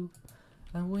you.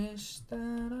 I wish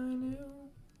that I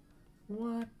knew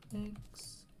what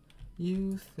makes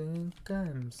you think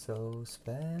I'm so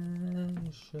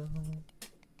special.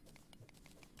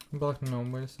 I'm blocking no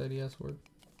way to say the S word.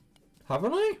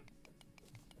 Haven't I?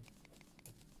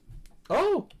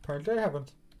 Oh, apparently I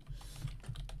haven't.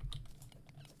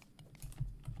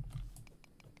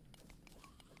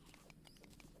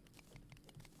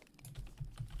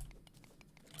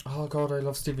 Oh god, I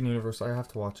love Steven Universe. I have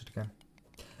to watch it again.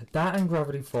 That and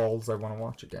Gravity Falls I want to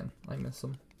watch again. I miss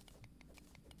them.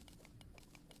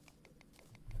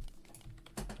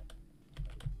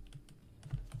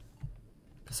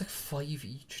 It's like 5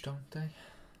 each, don't they?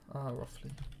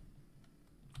 Roughly.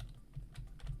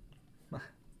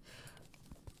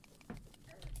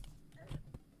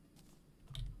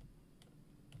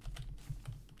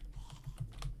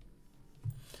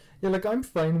 Yeah, like I'm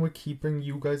fine with keeping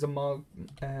you guys a mod.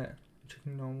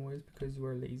 Chicken noise because you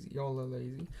are lazy. Y'all are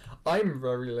lazy. I'm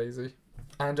very lazy.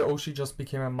 And Oshi just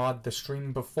became a mod the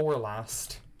stream before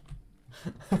last.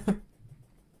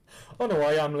 Oh no,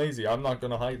 I am lazy. I'm not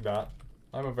gonna hide that.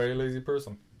 I'm a very lazy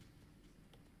person.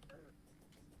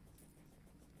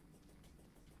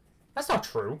 That's not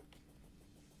true.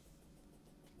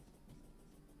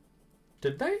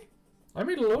 Did they? I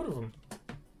made a load of them.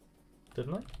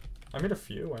 Didn't I? I made a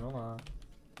few, I know that.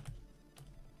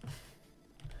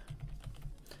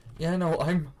 Yeah, no,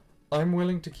 I'm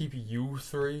willing to keep you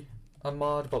 3 a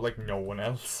mod, but like no one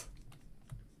else.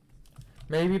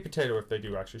 Maybe potato if they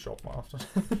do actually show up more often.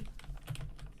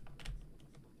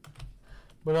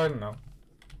 But I don't know.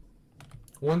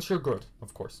 Once you're good,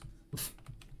 of course.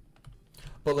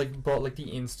 But like the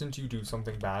instant you do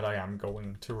something bad, I am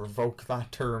going to revoke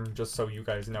that term, just so you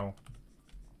guys know.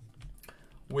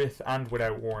 With and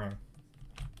without warning.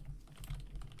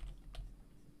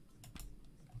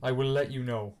 I will let you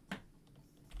know.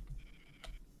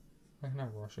 I can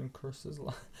have Russian curses.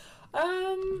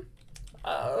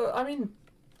 I mean,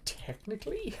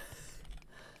 technically,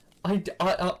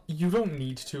 you don't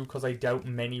need to, because I doubt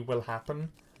many will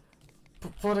happen.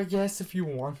 But I guess if you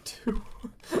want to.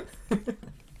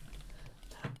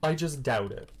 I just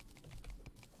doubt it.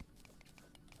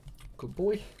 Good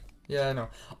boy. Yeah, no.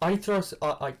 I trust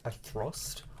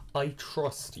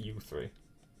you three.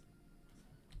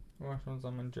 Russians,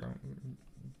 I'm in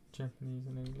Japanese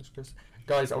and English.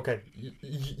 Guys, okay.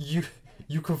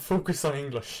 You can focus on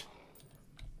English.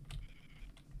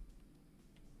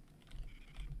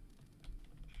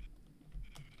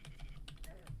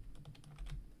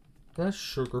 That's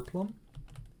sugar plum.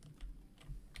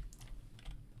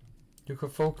 You can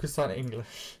focus on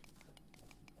English.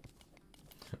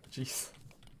 Jeez.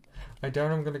 I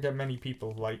doubt I'm gonna get many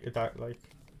people like that, like...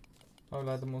 Oh,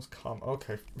 that's the most common.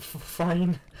 Okay,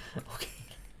 fine. Okay.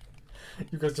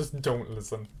 You guys just don't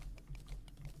listen.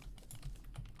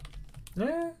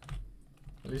 Yeah.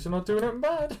 At least you're not doing it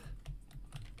bad.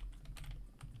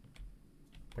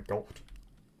 My god.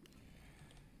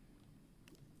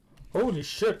 Holy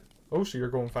shit. Oh shit, you're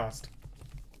going fast.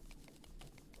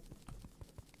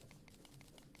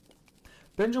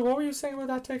 Benja, what were you saying about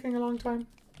that taking a long time?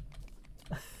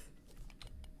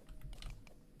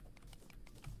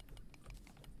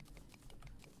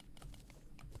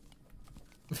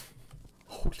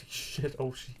 Holy shit,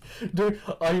 oh shit. Dude,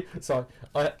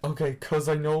 okay, cause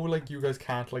I know like you guys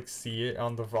can't like see it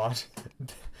on the VOD.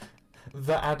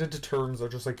 The added terms are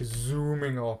just like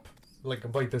zooming up, like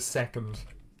by the second.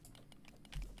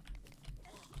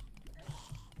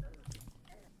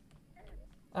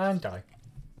 And die.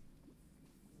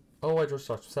 Oh, I just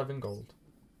touched 7 gold.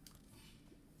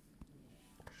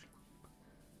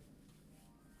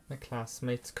 My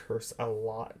classmates curse a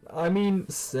lot. I mean,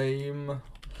 same.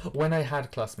 When I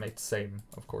had classmates, same,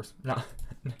 of course. Nah,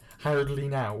 hardly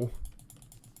now.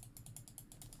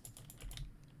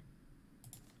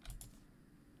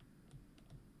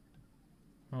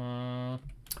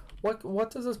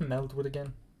 What does this meld with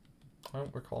again? I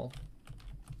don't recall.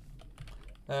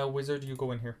 Wizard, you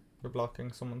go in here. You're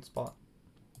blocking someone's spot.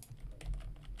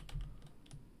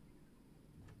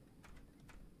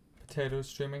 Potato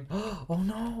streaming. Oh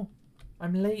no!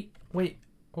 I'm late. Wait,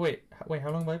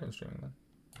 how long have I been streaming then?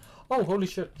 Oh, holy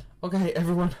shit. Okay,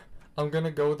 everyone. I'm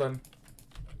gonna go then.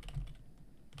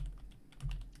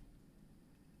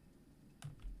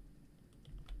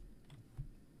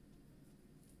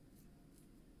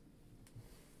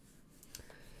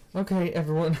 Okay,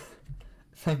 everyone.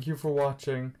 Thank you for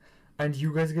watching. And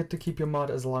you guys get to keep your mod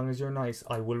as long as you're nice.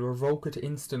 I will revoke it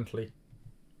instantly.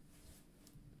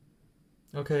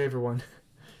 Okay, everyone.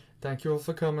 Thank you all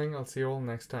for coming. I'll see you all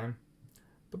next time.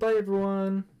 Bye-bye,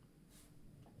 everyone.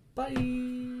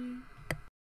 Bye.